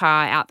Dorothy's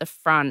car out the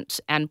front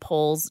and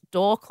Paul's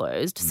door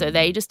closed. So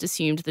they just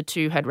assumed the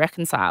two had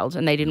reconciled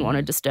and they didn't want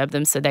to disturb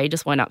them. So they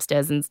just went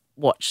upstairs and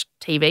watched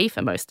TV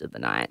for most of the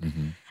night.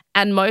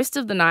 And most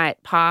of the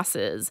night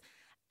passes,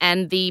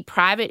 and the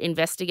private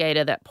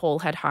investigator that Paul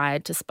had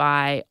hired to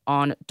spy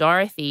on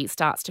Dorothy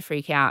starts to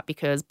freak out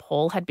because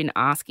Paul had been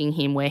asking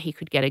him where he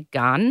could get a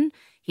gun.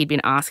 He'd been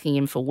asking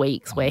him for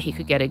weeks where he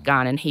could get a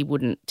gun, and he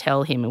wouldn't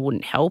tell him and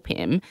wouldn't help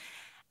him.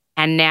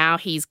 And now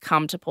he's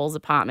come to Paul's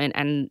apartment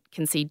and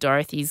can see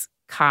Dorothy's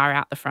car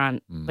out the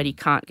front, but he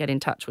can't get in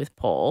touch with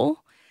Paul.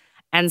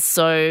 And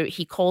so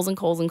he calls and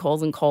calls and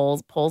calls and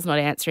calls. Paul's not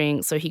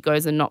answering. So he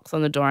goes and knocks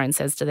on the door and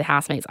says to the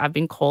housemates, I've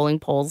been calling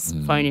Paul's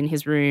phone in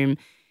his room.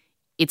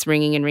 It's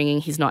ringing and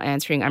ringing. He's not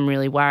answering. I'm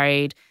really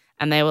worried.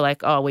 And they were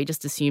like, oh, we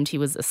just assumed he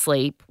was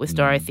asleep with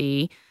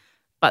Dorothy.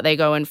 But they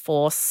go and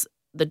force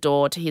the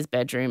door to his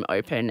bedroom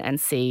open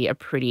and see a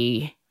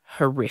pretty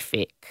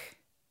horrific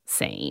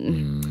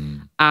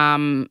scene.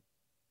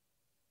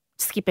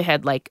 Skip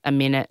ahead like a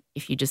minute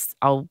if you just,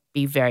 I'll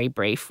be very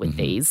brief with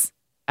these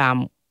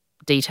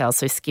details.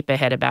 So skip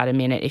ahead about a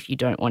minute if you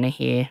don't want to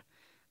hear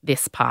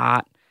this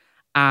part.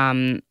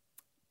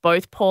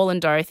 Both Paul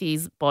and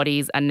Dorothy's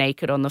bodies are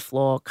naked on the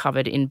floor,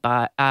 covered in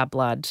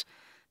blood.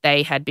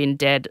 They had been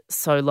dead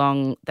so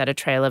long that a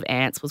trail of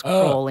ants was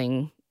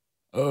crawling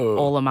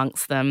all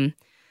amongst them.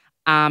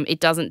 It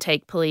doesn't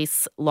take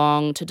police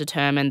long to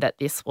determine that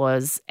this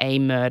was a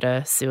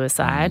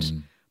murder-suicide.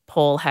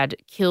 Paul had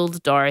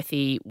killed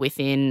Dorothy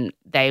within,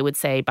 they would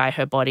say, by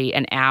her body,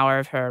 an hour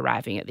of her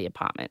arriving at the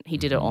apartment. He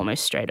did it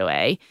almost straight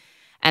away.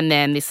 And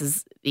then this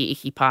is the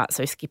icky part,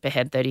 so skip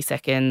ahead 30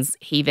 seconds.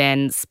 He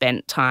then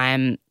spent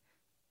time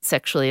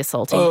sexually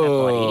assaulting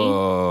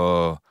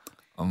her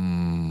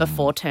body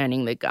before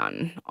turning the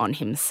gun on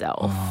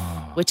himself,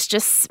 which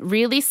just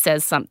really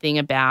says something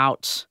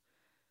about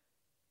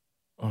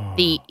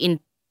the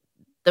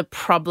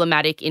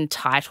problematic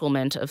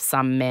entitlement of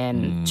some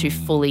men to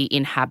fully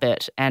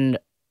inhabit and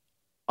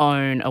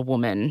own a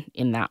woman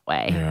in that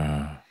way.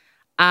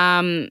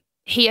 Yeah.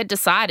 He had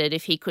decided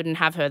if he couldn't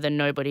have her, then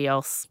nobody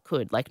else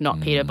could, like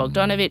not Peter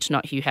Bogdanovich,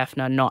 not Hugh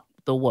Hefner, not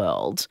the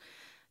world.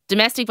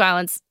 Domestic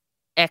violence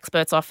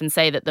experts often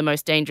say that the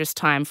most dangerous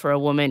time for a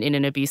woman in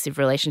an abusive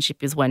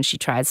relationship is when she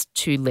tries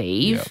to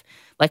leave. Yep.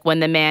 Like when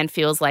the man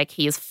feels like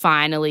he is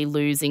finally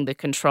losing the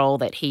control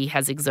that he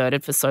has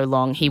exerted for so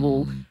long, he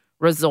will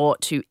resort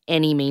to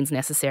any means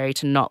necessary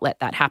to not let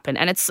that happen.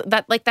 And it's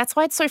that, like, that's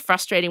why it's so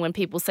frustrating when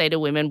people say to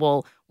women,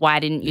 well, why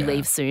didn't you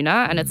leave sooner?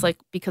 And it's like,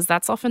 because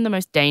that's often the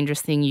most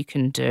dangerous thing you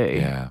can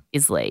do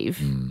is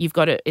leave. You've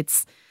got to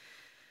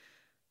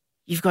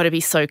be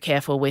so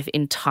careful with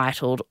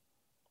entitled,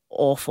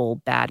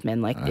 awful, bad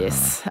men like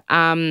this.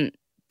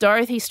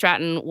 Dorothy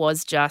Stratton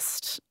was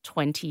just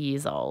 20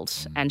 years old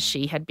and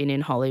she had been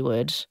in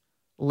Hollywood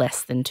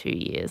less than 2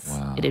 years.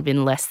 Wow. It had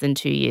been less than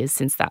 2 years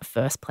since that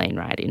first plane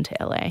ride into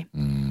LA.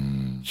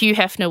 Hugh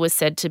Hefner was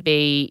said to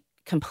be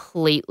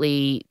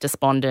completely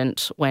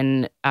despondent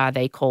when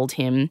they called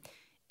him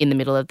in the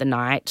middle of the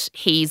night.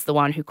 He's the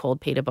one who called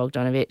Peter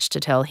Bogdanovich to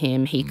tell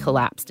him he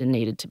collapsed and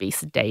needed to be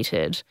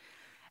sedated.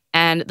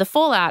 And the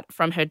fallout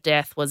from her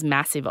death was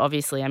massive,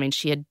 obviously. I mean,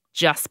 she had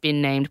just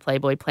been named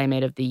Playboy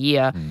Playmate of the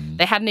Year.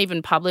 They hadn't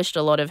even published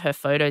a lot of her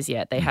photos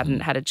yet. They hadn't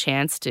had a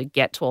chance to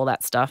get to all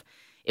that stuff.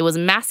 It was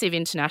massive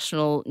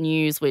international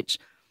news, which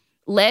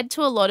led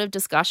to a lot of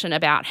discussion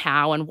about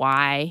how and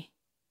why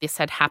this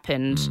had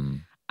happened.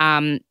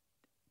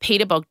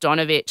 Peter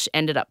Bogdanovich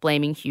ended up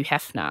blaming Hugh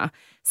Hefner,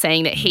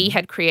 saying that he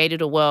had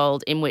created a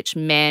world in which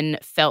men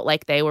felt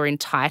like they were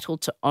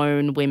entitled to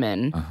own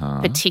women,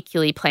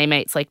 particularly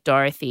playmates like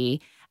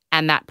Dorothy,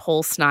 and that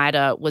Paul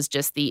Snider was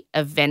just the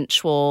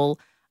eventual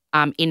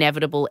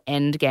inevitable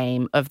end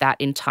game of that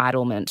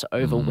entitlement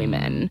over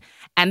women.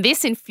 And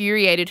this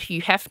infuriated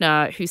Hugh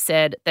Hefner, who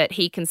said that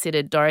he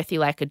considered Dorothy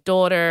like a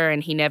daughter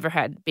and he never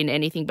had been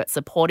anything but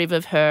supportive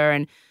of her,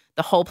 and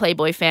the whole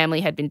Playboy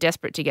family had been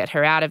desperate to get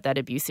her out of that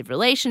abusive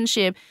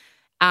relationship.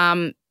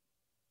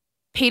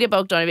 Peter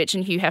Bogdanovich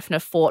and Hugh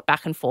Hefner fought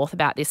back and forth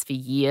about this for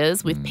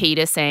years, with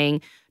Peter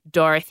saying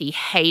Dorothy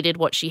hated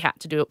what she had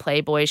to do at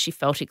Playboy. She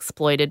felt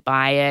exploited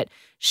by it.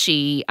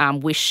 She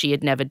wished she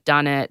had never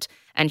done it.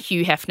 And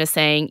Hugh Hefner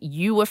saying,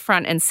 you were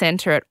front and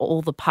center at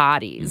all the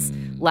parties.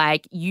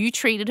 Like, you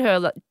treated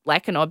her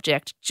like an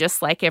object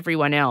just like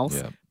everyone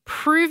else.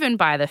 Proven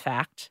by the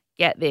fact,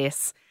 get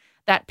this,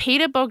 that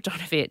Peter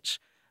Bogdanovich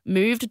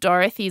moved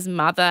Dorothy's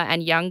mother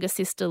and younger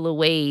sister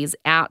Louise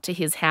out to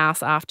his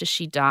house after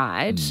she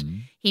died.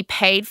 He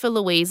paid for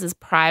Louise's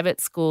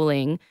private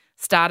schooling,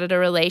 started a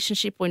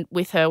relationship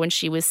with her when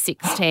she was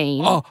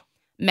 16,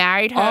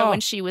 married her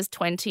when she was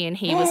 20 and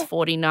he was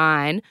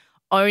 49,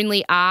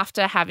 only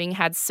after having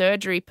had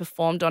surgery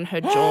performed on her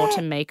jaw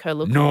to make her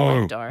look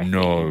more like Dorothy.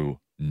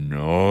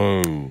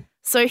 No.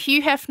 So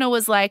Hugh Hefner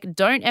was like,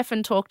 don't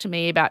effing talk to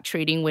me about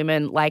treating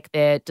women like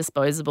they're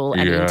disposable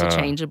and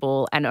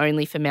interchangeable and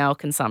only for male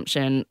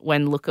consumption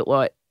when look at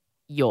what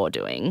you're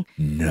doing.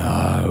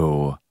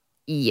 No.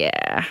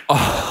 Yeah.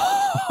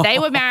 They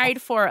were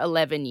married for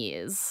 11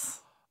 years.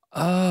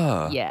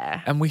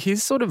 Yeah. And with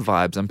his sort of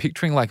vibes, I'm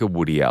picturing like a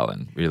Woody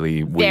Allen,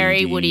 really weedy.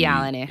 Very Woody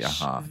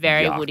Allen-ish.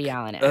 Very Yuck. Woody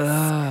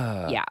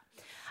Allen-esque. Yeah.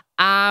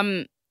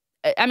 I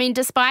mean,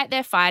 despite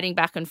their fighting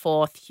back and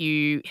forth,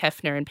 Hugh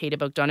Hefner and Peter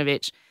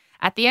Bogdanovich,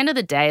 at the end of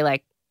the day,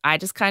 like, I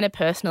just kind of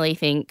personally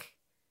think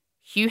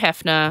Hugh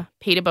Hefner,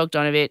 Peter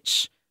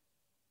Bogdanovich,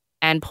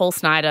 and Paul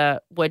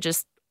Snider were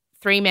just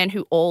three men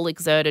who all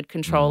exerted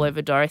control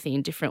over Dorothy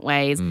in different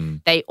ways.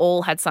 They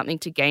all had something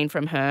to gain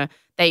from her.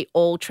 They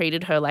all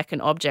treated her like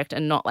an object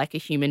and not like a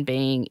human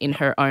being in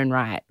her own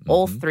right.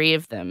 All three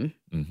of them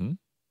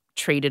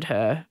treated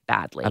her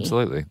badly.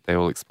 Absolutely. They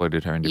all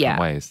exploited her in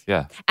different ways.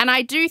 Yeah. And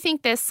I do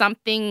think there's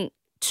something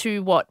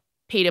to what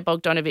Peter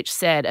Bogdanovich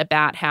said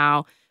about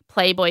how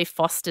Playboy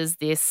fosters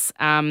this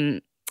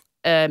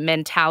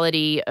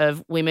mentality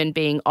of women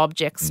being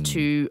objects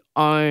to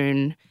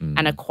own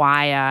and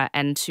acquire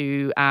and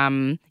to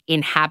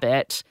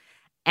inhabit.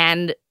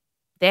 And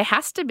there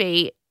has to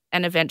be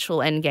an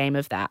eventual end game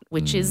of that,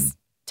 which is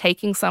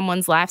taking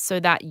someone's life so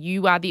that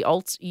you are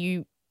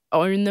you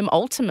own them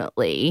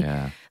ultimately.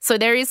 Yeah. So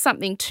there is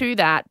something to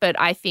that, but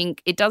I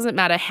think it doesn't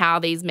matter how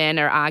these men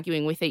are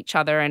arguing with each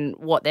other and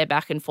what their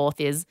back and forth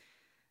is.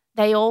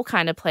 They all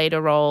kind of played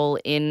a role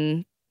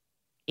in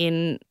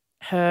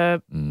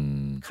her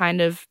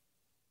kind of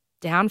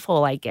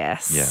downfall, I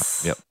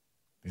guess. Yeah. Yep.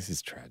 This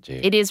is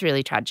tragic. It is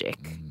really tragic.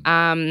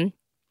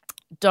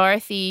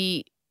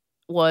 Dorothy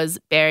was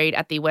buried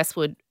at the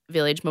Westwood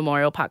Village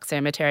Memorial Park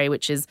Cemetery,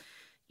 which is,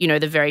 you know,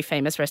 the very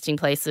famous resting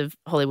place of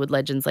Hollywood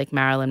legends like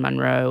Marilyn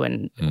Monroe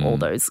and all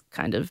those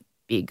kind of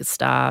big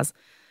stars.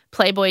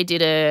 Playboy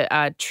did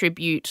a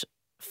tribute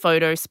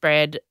photo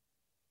spread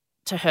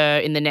to her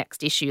in the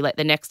next issue. Like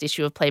the next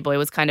issue of Playboy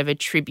was kind of a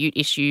tribute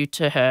issue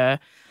to her,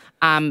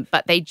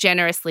 but they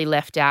generously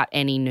left out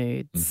any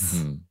nudes.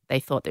 Mm-hmm. They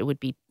thought that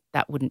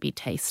wouldn't be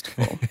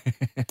tasteful.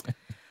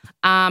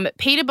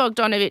 Peter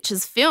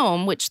Bogdanovich's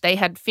film, which they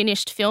had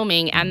finished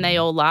filming and they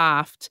all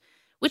laughed,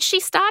 which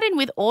she starred in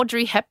with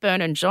Audrey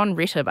Hepburn and John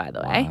Ritter, by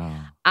the way,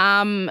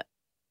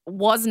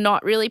 was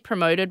not really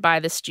promoted by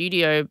the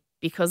studio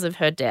because of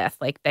her death.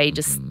 Like they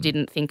just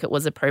didn't think it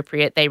was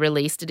appropriate. They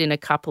released it in a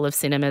couple of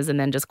cinemas and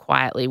then just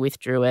quietly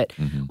withdrew it,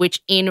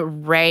 which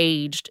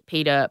enraged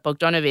Peter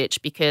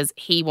Bogdanovich because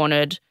he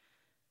wanted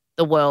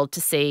the world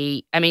to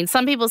see. I mean,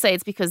 some people say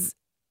it's because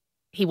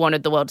he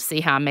wanted the world to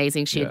see how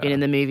amazing she had been in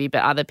the movie,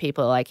 but other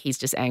people are like, he's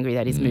just angry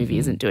that his movie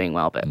isn't doing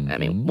well. But I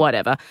mean,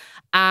 whatever.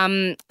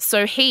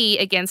 So he,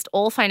 against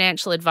all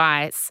financial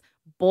advice,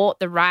 bought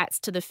the rights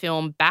to the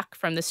film back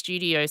from the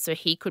studio so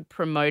he could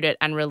promote it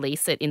and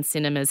release it in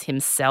cinemas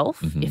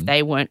himself. If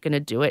they weren't going to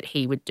do it,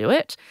 he would do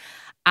it,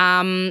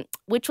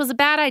 which was a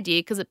bad idea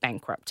because it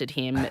bankrupted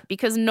him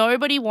because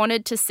nobody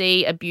wanted to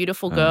see a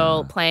beautiful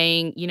girl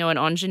playing, you know, an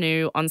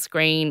ingenue on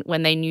screen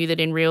when they knew that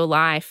in real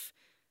life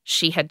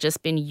she had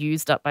just been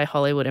used up by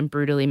Hollywood and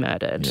brutally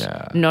murdered.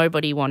 Yeah.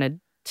 Nobody wanted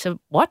to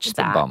watch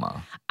that. It's a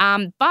bummer.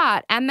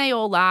 But And They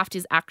All Laughed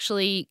is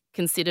actually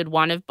considered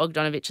one of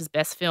Bogdanovich's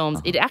best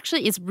films. It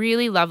actually is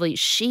really lovely.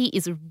 She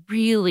is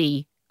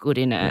really good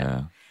in it.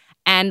 Yeah.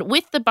 And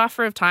with the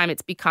buffer of time,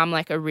 it's become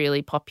like a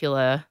really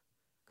popular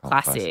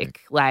classic.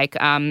 Like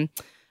a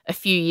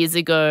few years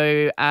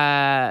ago,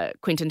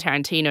 Quentin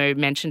Tarantino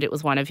mentioned it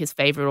was one of his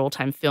favorite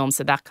all-time films,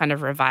 so that kind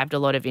of revived a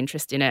lot of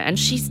interest in it. And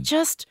she's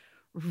just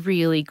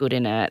really good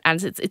in it.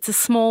 And it's a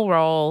small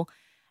role.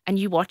 And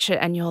you watch it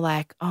and you're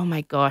like, oh,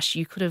 my gosh,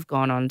 you could have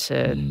gone on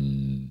to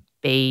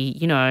be,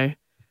 you know,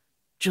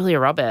 Julia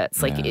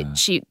Roberts. Like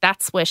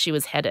that's where she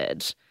was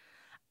headed.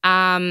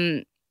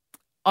 On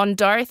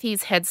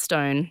Dorothy's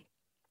headstone,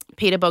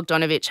 Peter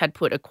Bogdanovich had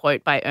put a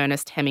quote by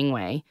Ernest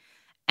Hemingway.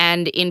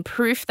 And in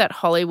proof that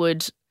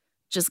Hollywood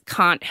just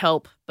can't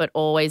help but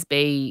always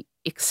be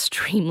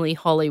extremely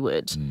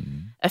Hollywood,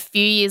 a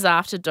few years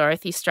after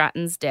Dorothy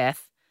Stratton's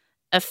death,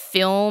 a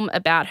film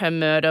about her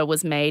murder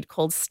was made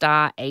called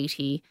Star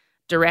 80,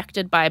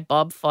 directed by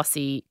Bob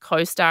Fosse,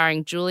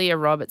 co-starring Julia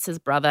Roberts'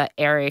 brother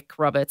Eric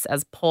Roberts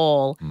as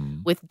Paul,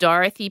 with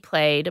Dorothy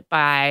played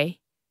by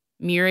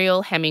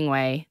Muriel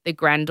Hemingway, the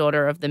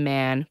granddaughter of the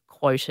man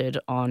quoted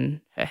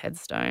on her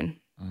headstone.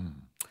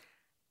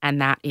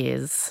 And that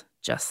is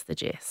just the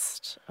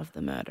gist of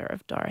the murder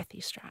of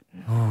Dorothy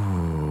Stratton.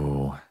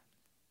 Ooh,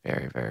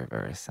 very, very,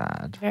 very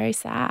sad. Very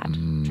sad.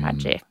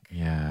 Tragic.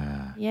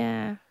 Yeah.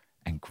 Yeah.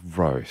 And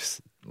gross,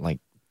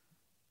 like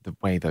the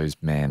way those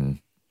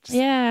men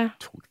just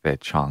took their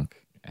chunk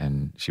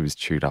and she was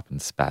chewed up and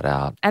spat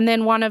out. And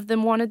then one of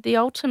them wanted the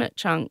ultimate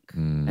chunk,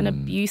 an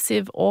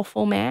abusive,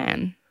 awful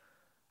man.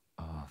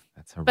 Oh,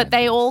 that's horrendous. But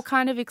they all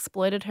kind of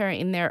exploited her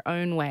in their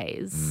own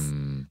ways.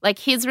 Like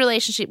his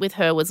relationship with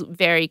her was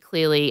very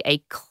clearly a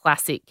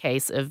classic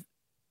case of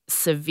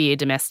severe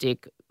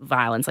domestic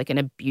violence, like an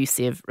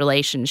abusive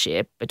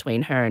relationship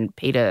between her and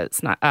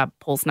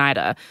Paul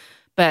Snider.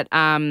 But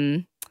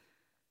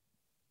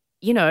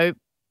you know,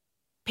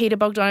 Peter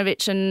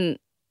Bogdanovich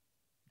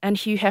and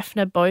Hugh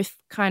Hefner both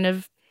kind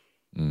of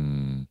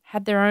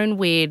had their own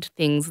weird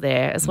things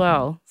there as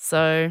well.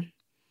 So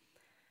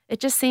it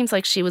just seems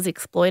like she was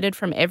exploited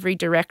from every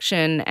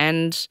direction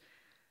and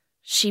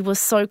she was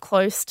so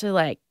close to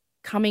like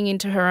coming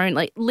into her own.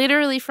 Like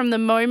literally from the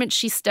moment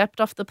she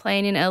stepped off the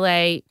plane in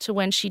LA to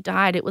when she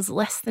died, it was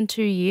less than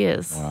 2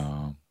 years.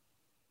 Wow.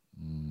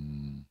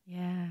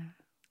 Yeah.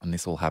 And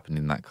this all happened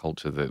in that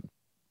culture that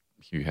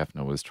Hugh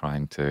Hefner was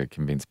trying to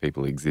convince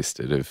people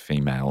existed of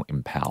female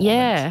empowerment.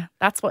 Yeah,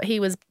 that's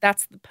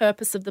the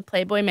purpose of the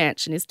Playboy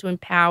Mansion, is to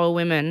empower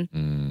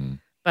women.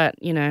 But,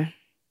 you know,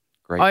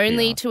 Great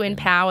only PR, to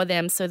empower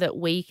them so that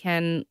we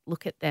can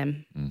look at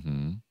them.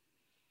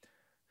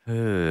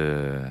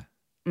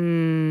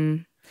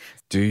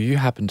 Do you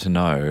happen to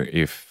know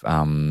if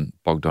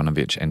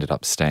Bogdanovich ended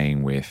up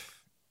staying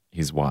with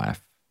his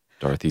wife,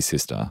 Dorothy's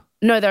sister?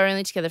 No, they were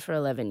only together for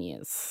 11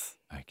 years.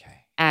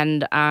 Okay.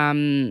 And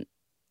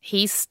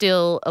he's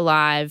still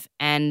alive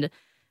and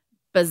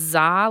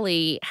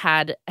bizarrely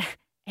had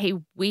a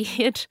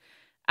weird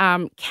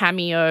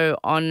cameo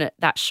on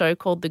that show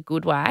called The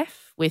Good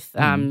Wife with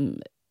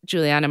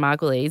Juliana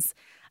Margulies.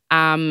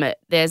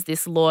 There's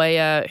this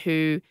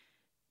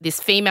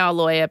female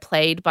lawyer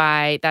played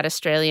by that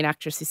Australian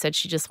actress who said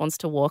she just wants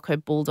to walk her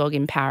bulldog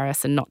in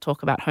Paris and not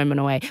talk about home and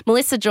away.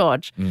 Melissa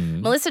George.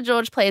 Melissa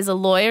George plays a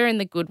lawyer in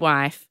The Good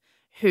Wife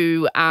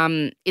who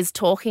is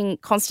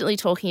constantly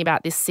talking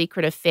about this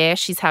secret affair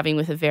she's having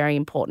with a very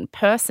important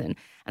person.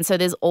 And so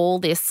there's all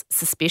this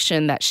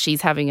suspicion that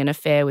she's having an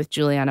affair with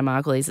Juliana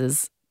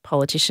Margulies'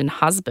 politician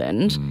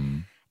husband.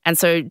 And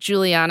so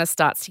Juliana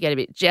starts to get a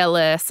bit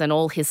jealous and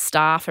all his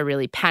staff are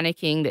really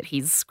panicking that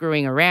he's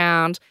screwing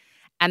around.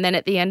 And then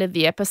at the end of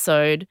the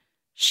episode,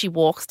 she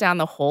walks down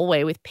the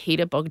hallway with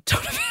Peter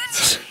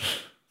Bogdanovich.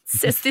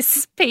 says, "This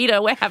is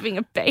Peter, we're having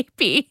a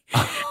baby."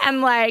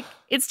 And like,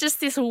 it's just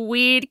this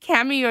weird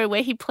cameo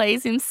where he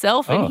plays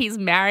himself and he's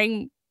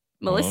marrying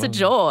Melissa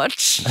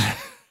George.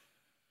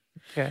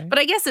 Okay. But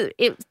I guess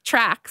it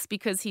tracks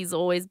because he's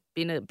always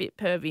been a bit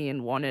pervy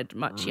and wanted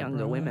much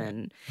younger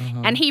women.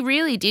 And he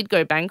really did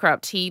go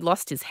bankrupt. He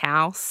lost his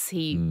house.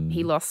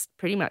 He lost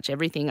pretty much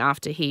everything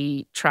after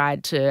he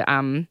tried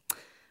to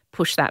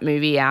push that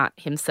movie out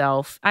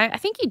himself. I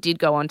think he did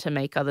go on to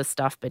make other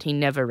stuff, but he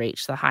never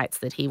reached the heights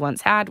that he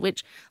once had,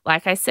 which,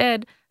 like I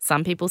said,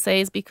 some people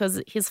say is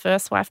because his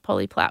first wife,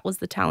 Polly Platt, was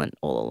the talent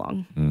all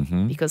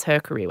along because her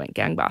career went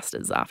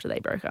gangbusters after they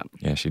broke up.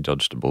 Yeah, she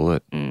dodged a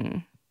bullet.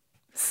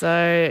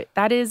 So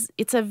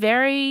it's a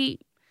very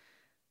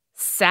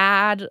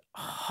sad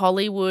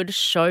Hollywood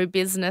show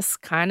business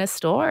kind of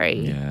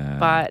story. Yeah.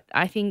 But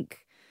I think,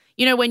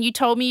 when you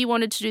told me you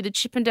wanted to do the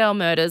Chippendale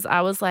murders,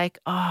 I was like,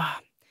 I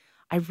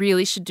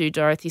really should do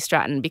Dorothy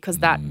Stratton because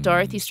that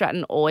Dorothy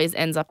Stratton always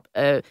ends up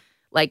a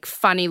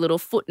funny little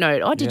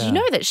footnote. Oh, did you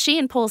know that she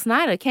and Paul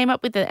Snider came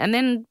up with it? And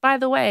then, by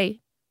the way,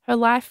 her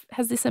life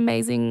has this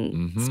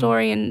amazing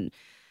story And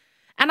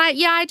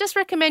I just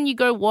recommend you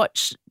go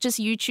watch just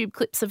YouTube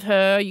clips of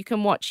her. You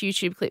can watch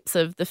YouTube clips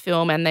of the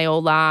film and they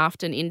all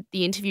laughed. And in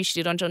the interview she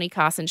did on Johnny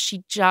Carson,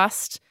 she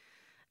just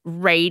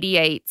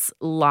radiates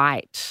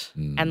light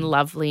and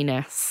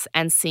loveliness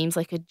and seems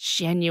like a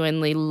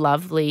genuinely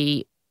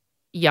lovely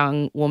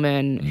young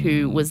woman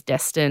who was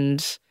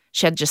destined.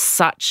 She had just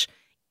such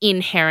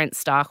inherent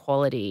star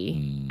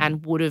quality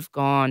and would have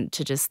gone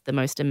to just the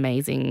most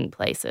amazing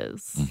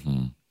places. If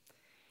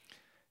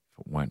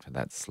it weren't for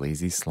that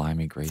sleazy,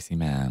 slimy, greasy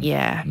man.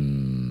 Yeah.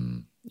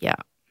 Yeah.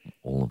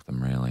 All of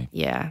them, really.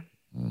 Yeah.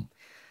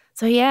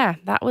 So, yeah,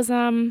 that was,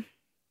 I don't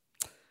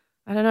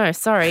know.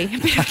 Sorry.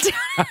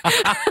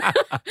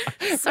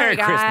 Sorry, Merry Christmas,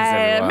 guys.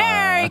 everyone.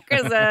 Merry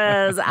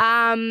Christmas.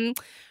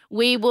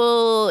 We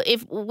will,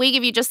 if we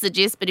give you just the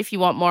gist, but if you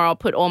want more, I'll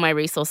put all my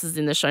resources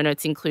in the show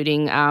notes,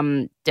 including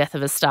Death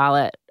of a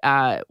Starlet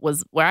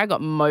was where I got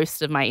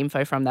most of my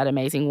info from, that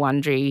amazing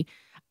Wondery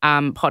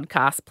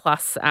podcast.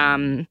 Plus,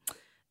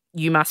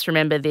 You Must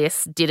Remember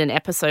This did an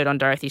episode on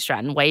Dorothy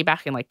Stratton way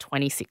back in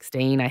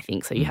 2016, I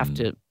think. So you have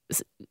to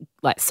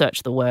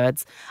search the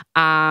words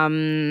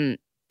and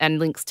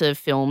links to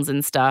films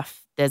and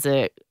stuff. There's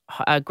a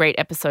great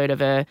episode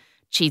of a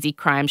cheesy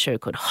crime show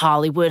called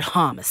Hollywood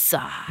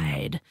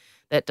Homicide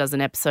that does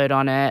an episode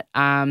on it.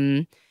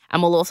 And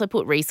we'll also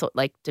put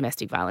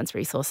domestic violence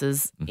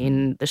resources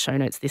in the show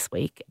notes this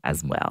week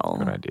as well.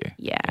 Good idea.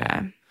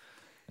 Yeah.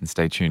 And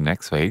stay tuned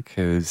next week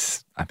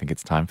because I think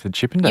it's time for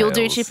Chippendales. You'll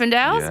do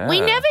Chippendales? Yeah. We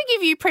never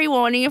give you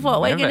pre-warning of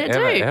what we're going to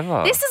do.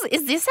 Ever. Is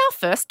this our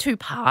first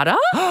two-parter?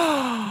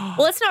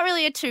 Well, it's not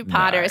really a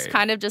two-parter. No. It's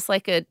kind of just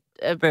like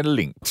They're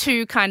linked.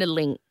 two kind of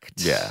linked.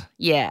 Yeah.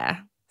 Yeah.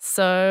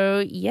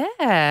 So,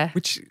 yeah.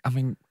 Which, I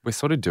mean, we're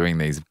sort of doing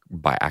these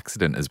by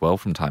accident as well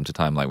from time to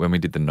time. Like when we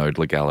did the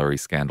Nodler Gallery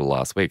scandal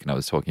last week and I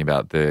was talking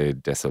about the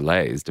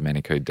Desolés,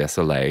 Domenico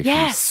Desolé,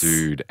 Yes. who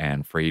sued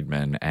Anne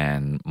Friedman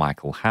and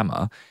Michael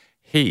Hammer.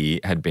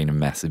 He had been a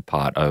massive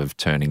part of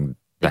turning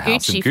the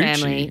House of Gucci Gucci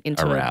family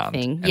into a around.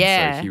 thing. And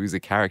Yeah. so he was a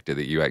character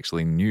that you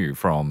actually knew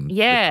from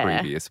Yeah. the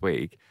previous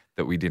week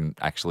that we didn't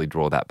actually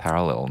draw that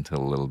parallel until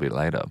a little bit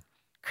later.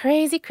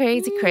 Crazy,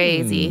 crazy,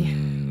 crazy.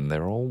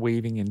 They're all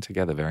weaving in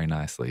together very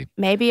nicely.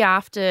 Maybe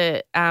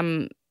after,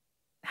 how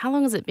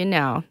long has it been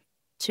now?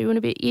 2 and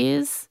a bit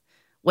years?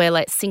 We're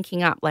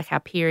syncing up our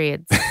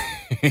periods.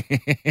 Had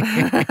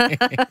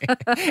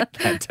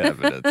to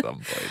have it at some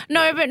point.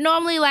 No, but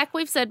normally, like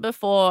we've said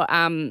before,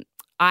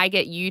 I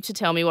get you to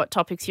tell me what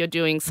topics you're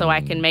doing so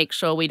I can make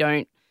sure we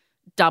don't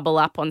double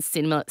up on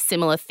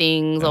similar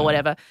things or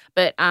whatever.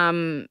 But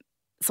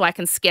so I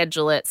can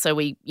schedule it so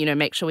we,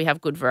 make sure we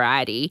have good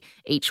variety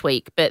each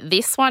week. But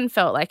this one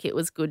felt like it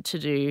was good to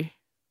do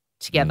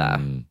together.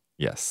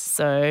 Yes.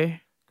 So,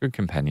 Good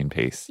companion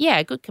piece.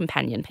 yeah, good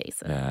companion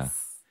pieces. Yeah.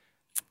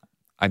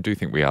 I do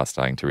think we are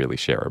starting to really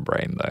share a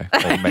brain, though.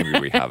 Or maybe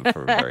we have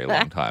for a very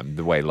long time.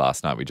 The way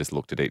last night we just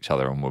looked at each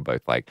other and we're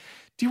both like,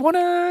 do you want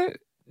to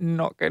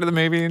not go to the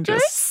movie and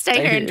just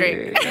Stay here and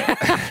drink.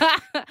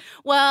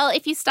 Well,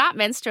 if you start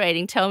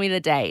menstruating, tell me the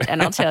date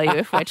and I'll tell you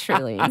if we're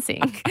truly in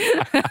sync. All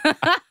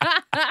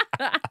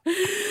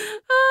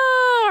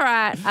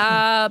right.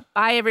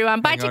 Bye,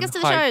 everyone. Buy tickets to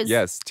the shows.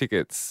 Yes,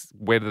 tickets.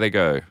 Where do they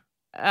go?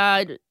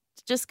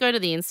 Just go to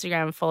the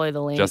Instagram and follow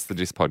the link. Just the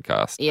Gist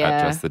Podcast. Yeah.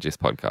 At Just the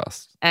Gist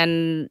Podcast.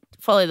 And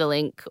follow the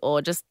link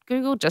or just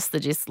Google Just the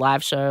Gist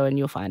live show and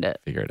you'll find it.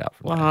 Figure it out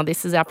from there. Wow,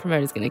 this is our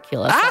promoter's going to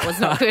kill us. That was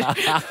not good.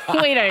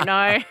 We don't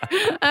know.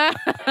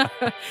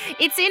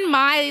 It's in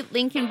my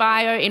link in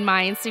bio in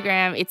my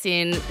Instagram. It's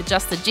in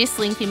Just the Gist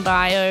link in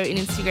bio in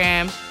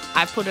Instagram.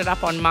 I've put it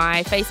up on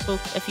my Facebook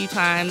a few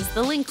times.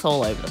 The link's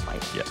all over the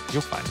place. Yeah,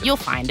 you'll find it. You'll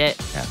find it.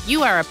 Yeah.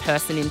 You are a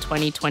person in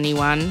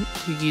 2021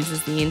 who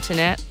uses the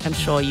internet. I'm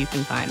sure you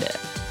can find it.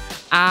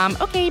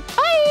 Okay,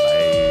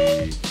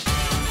 bye. Bye.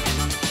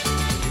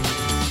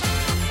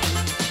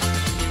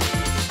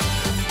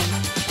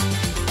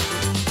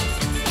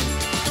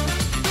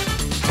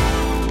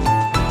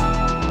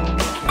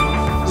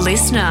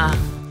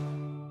 Listener.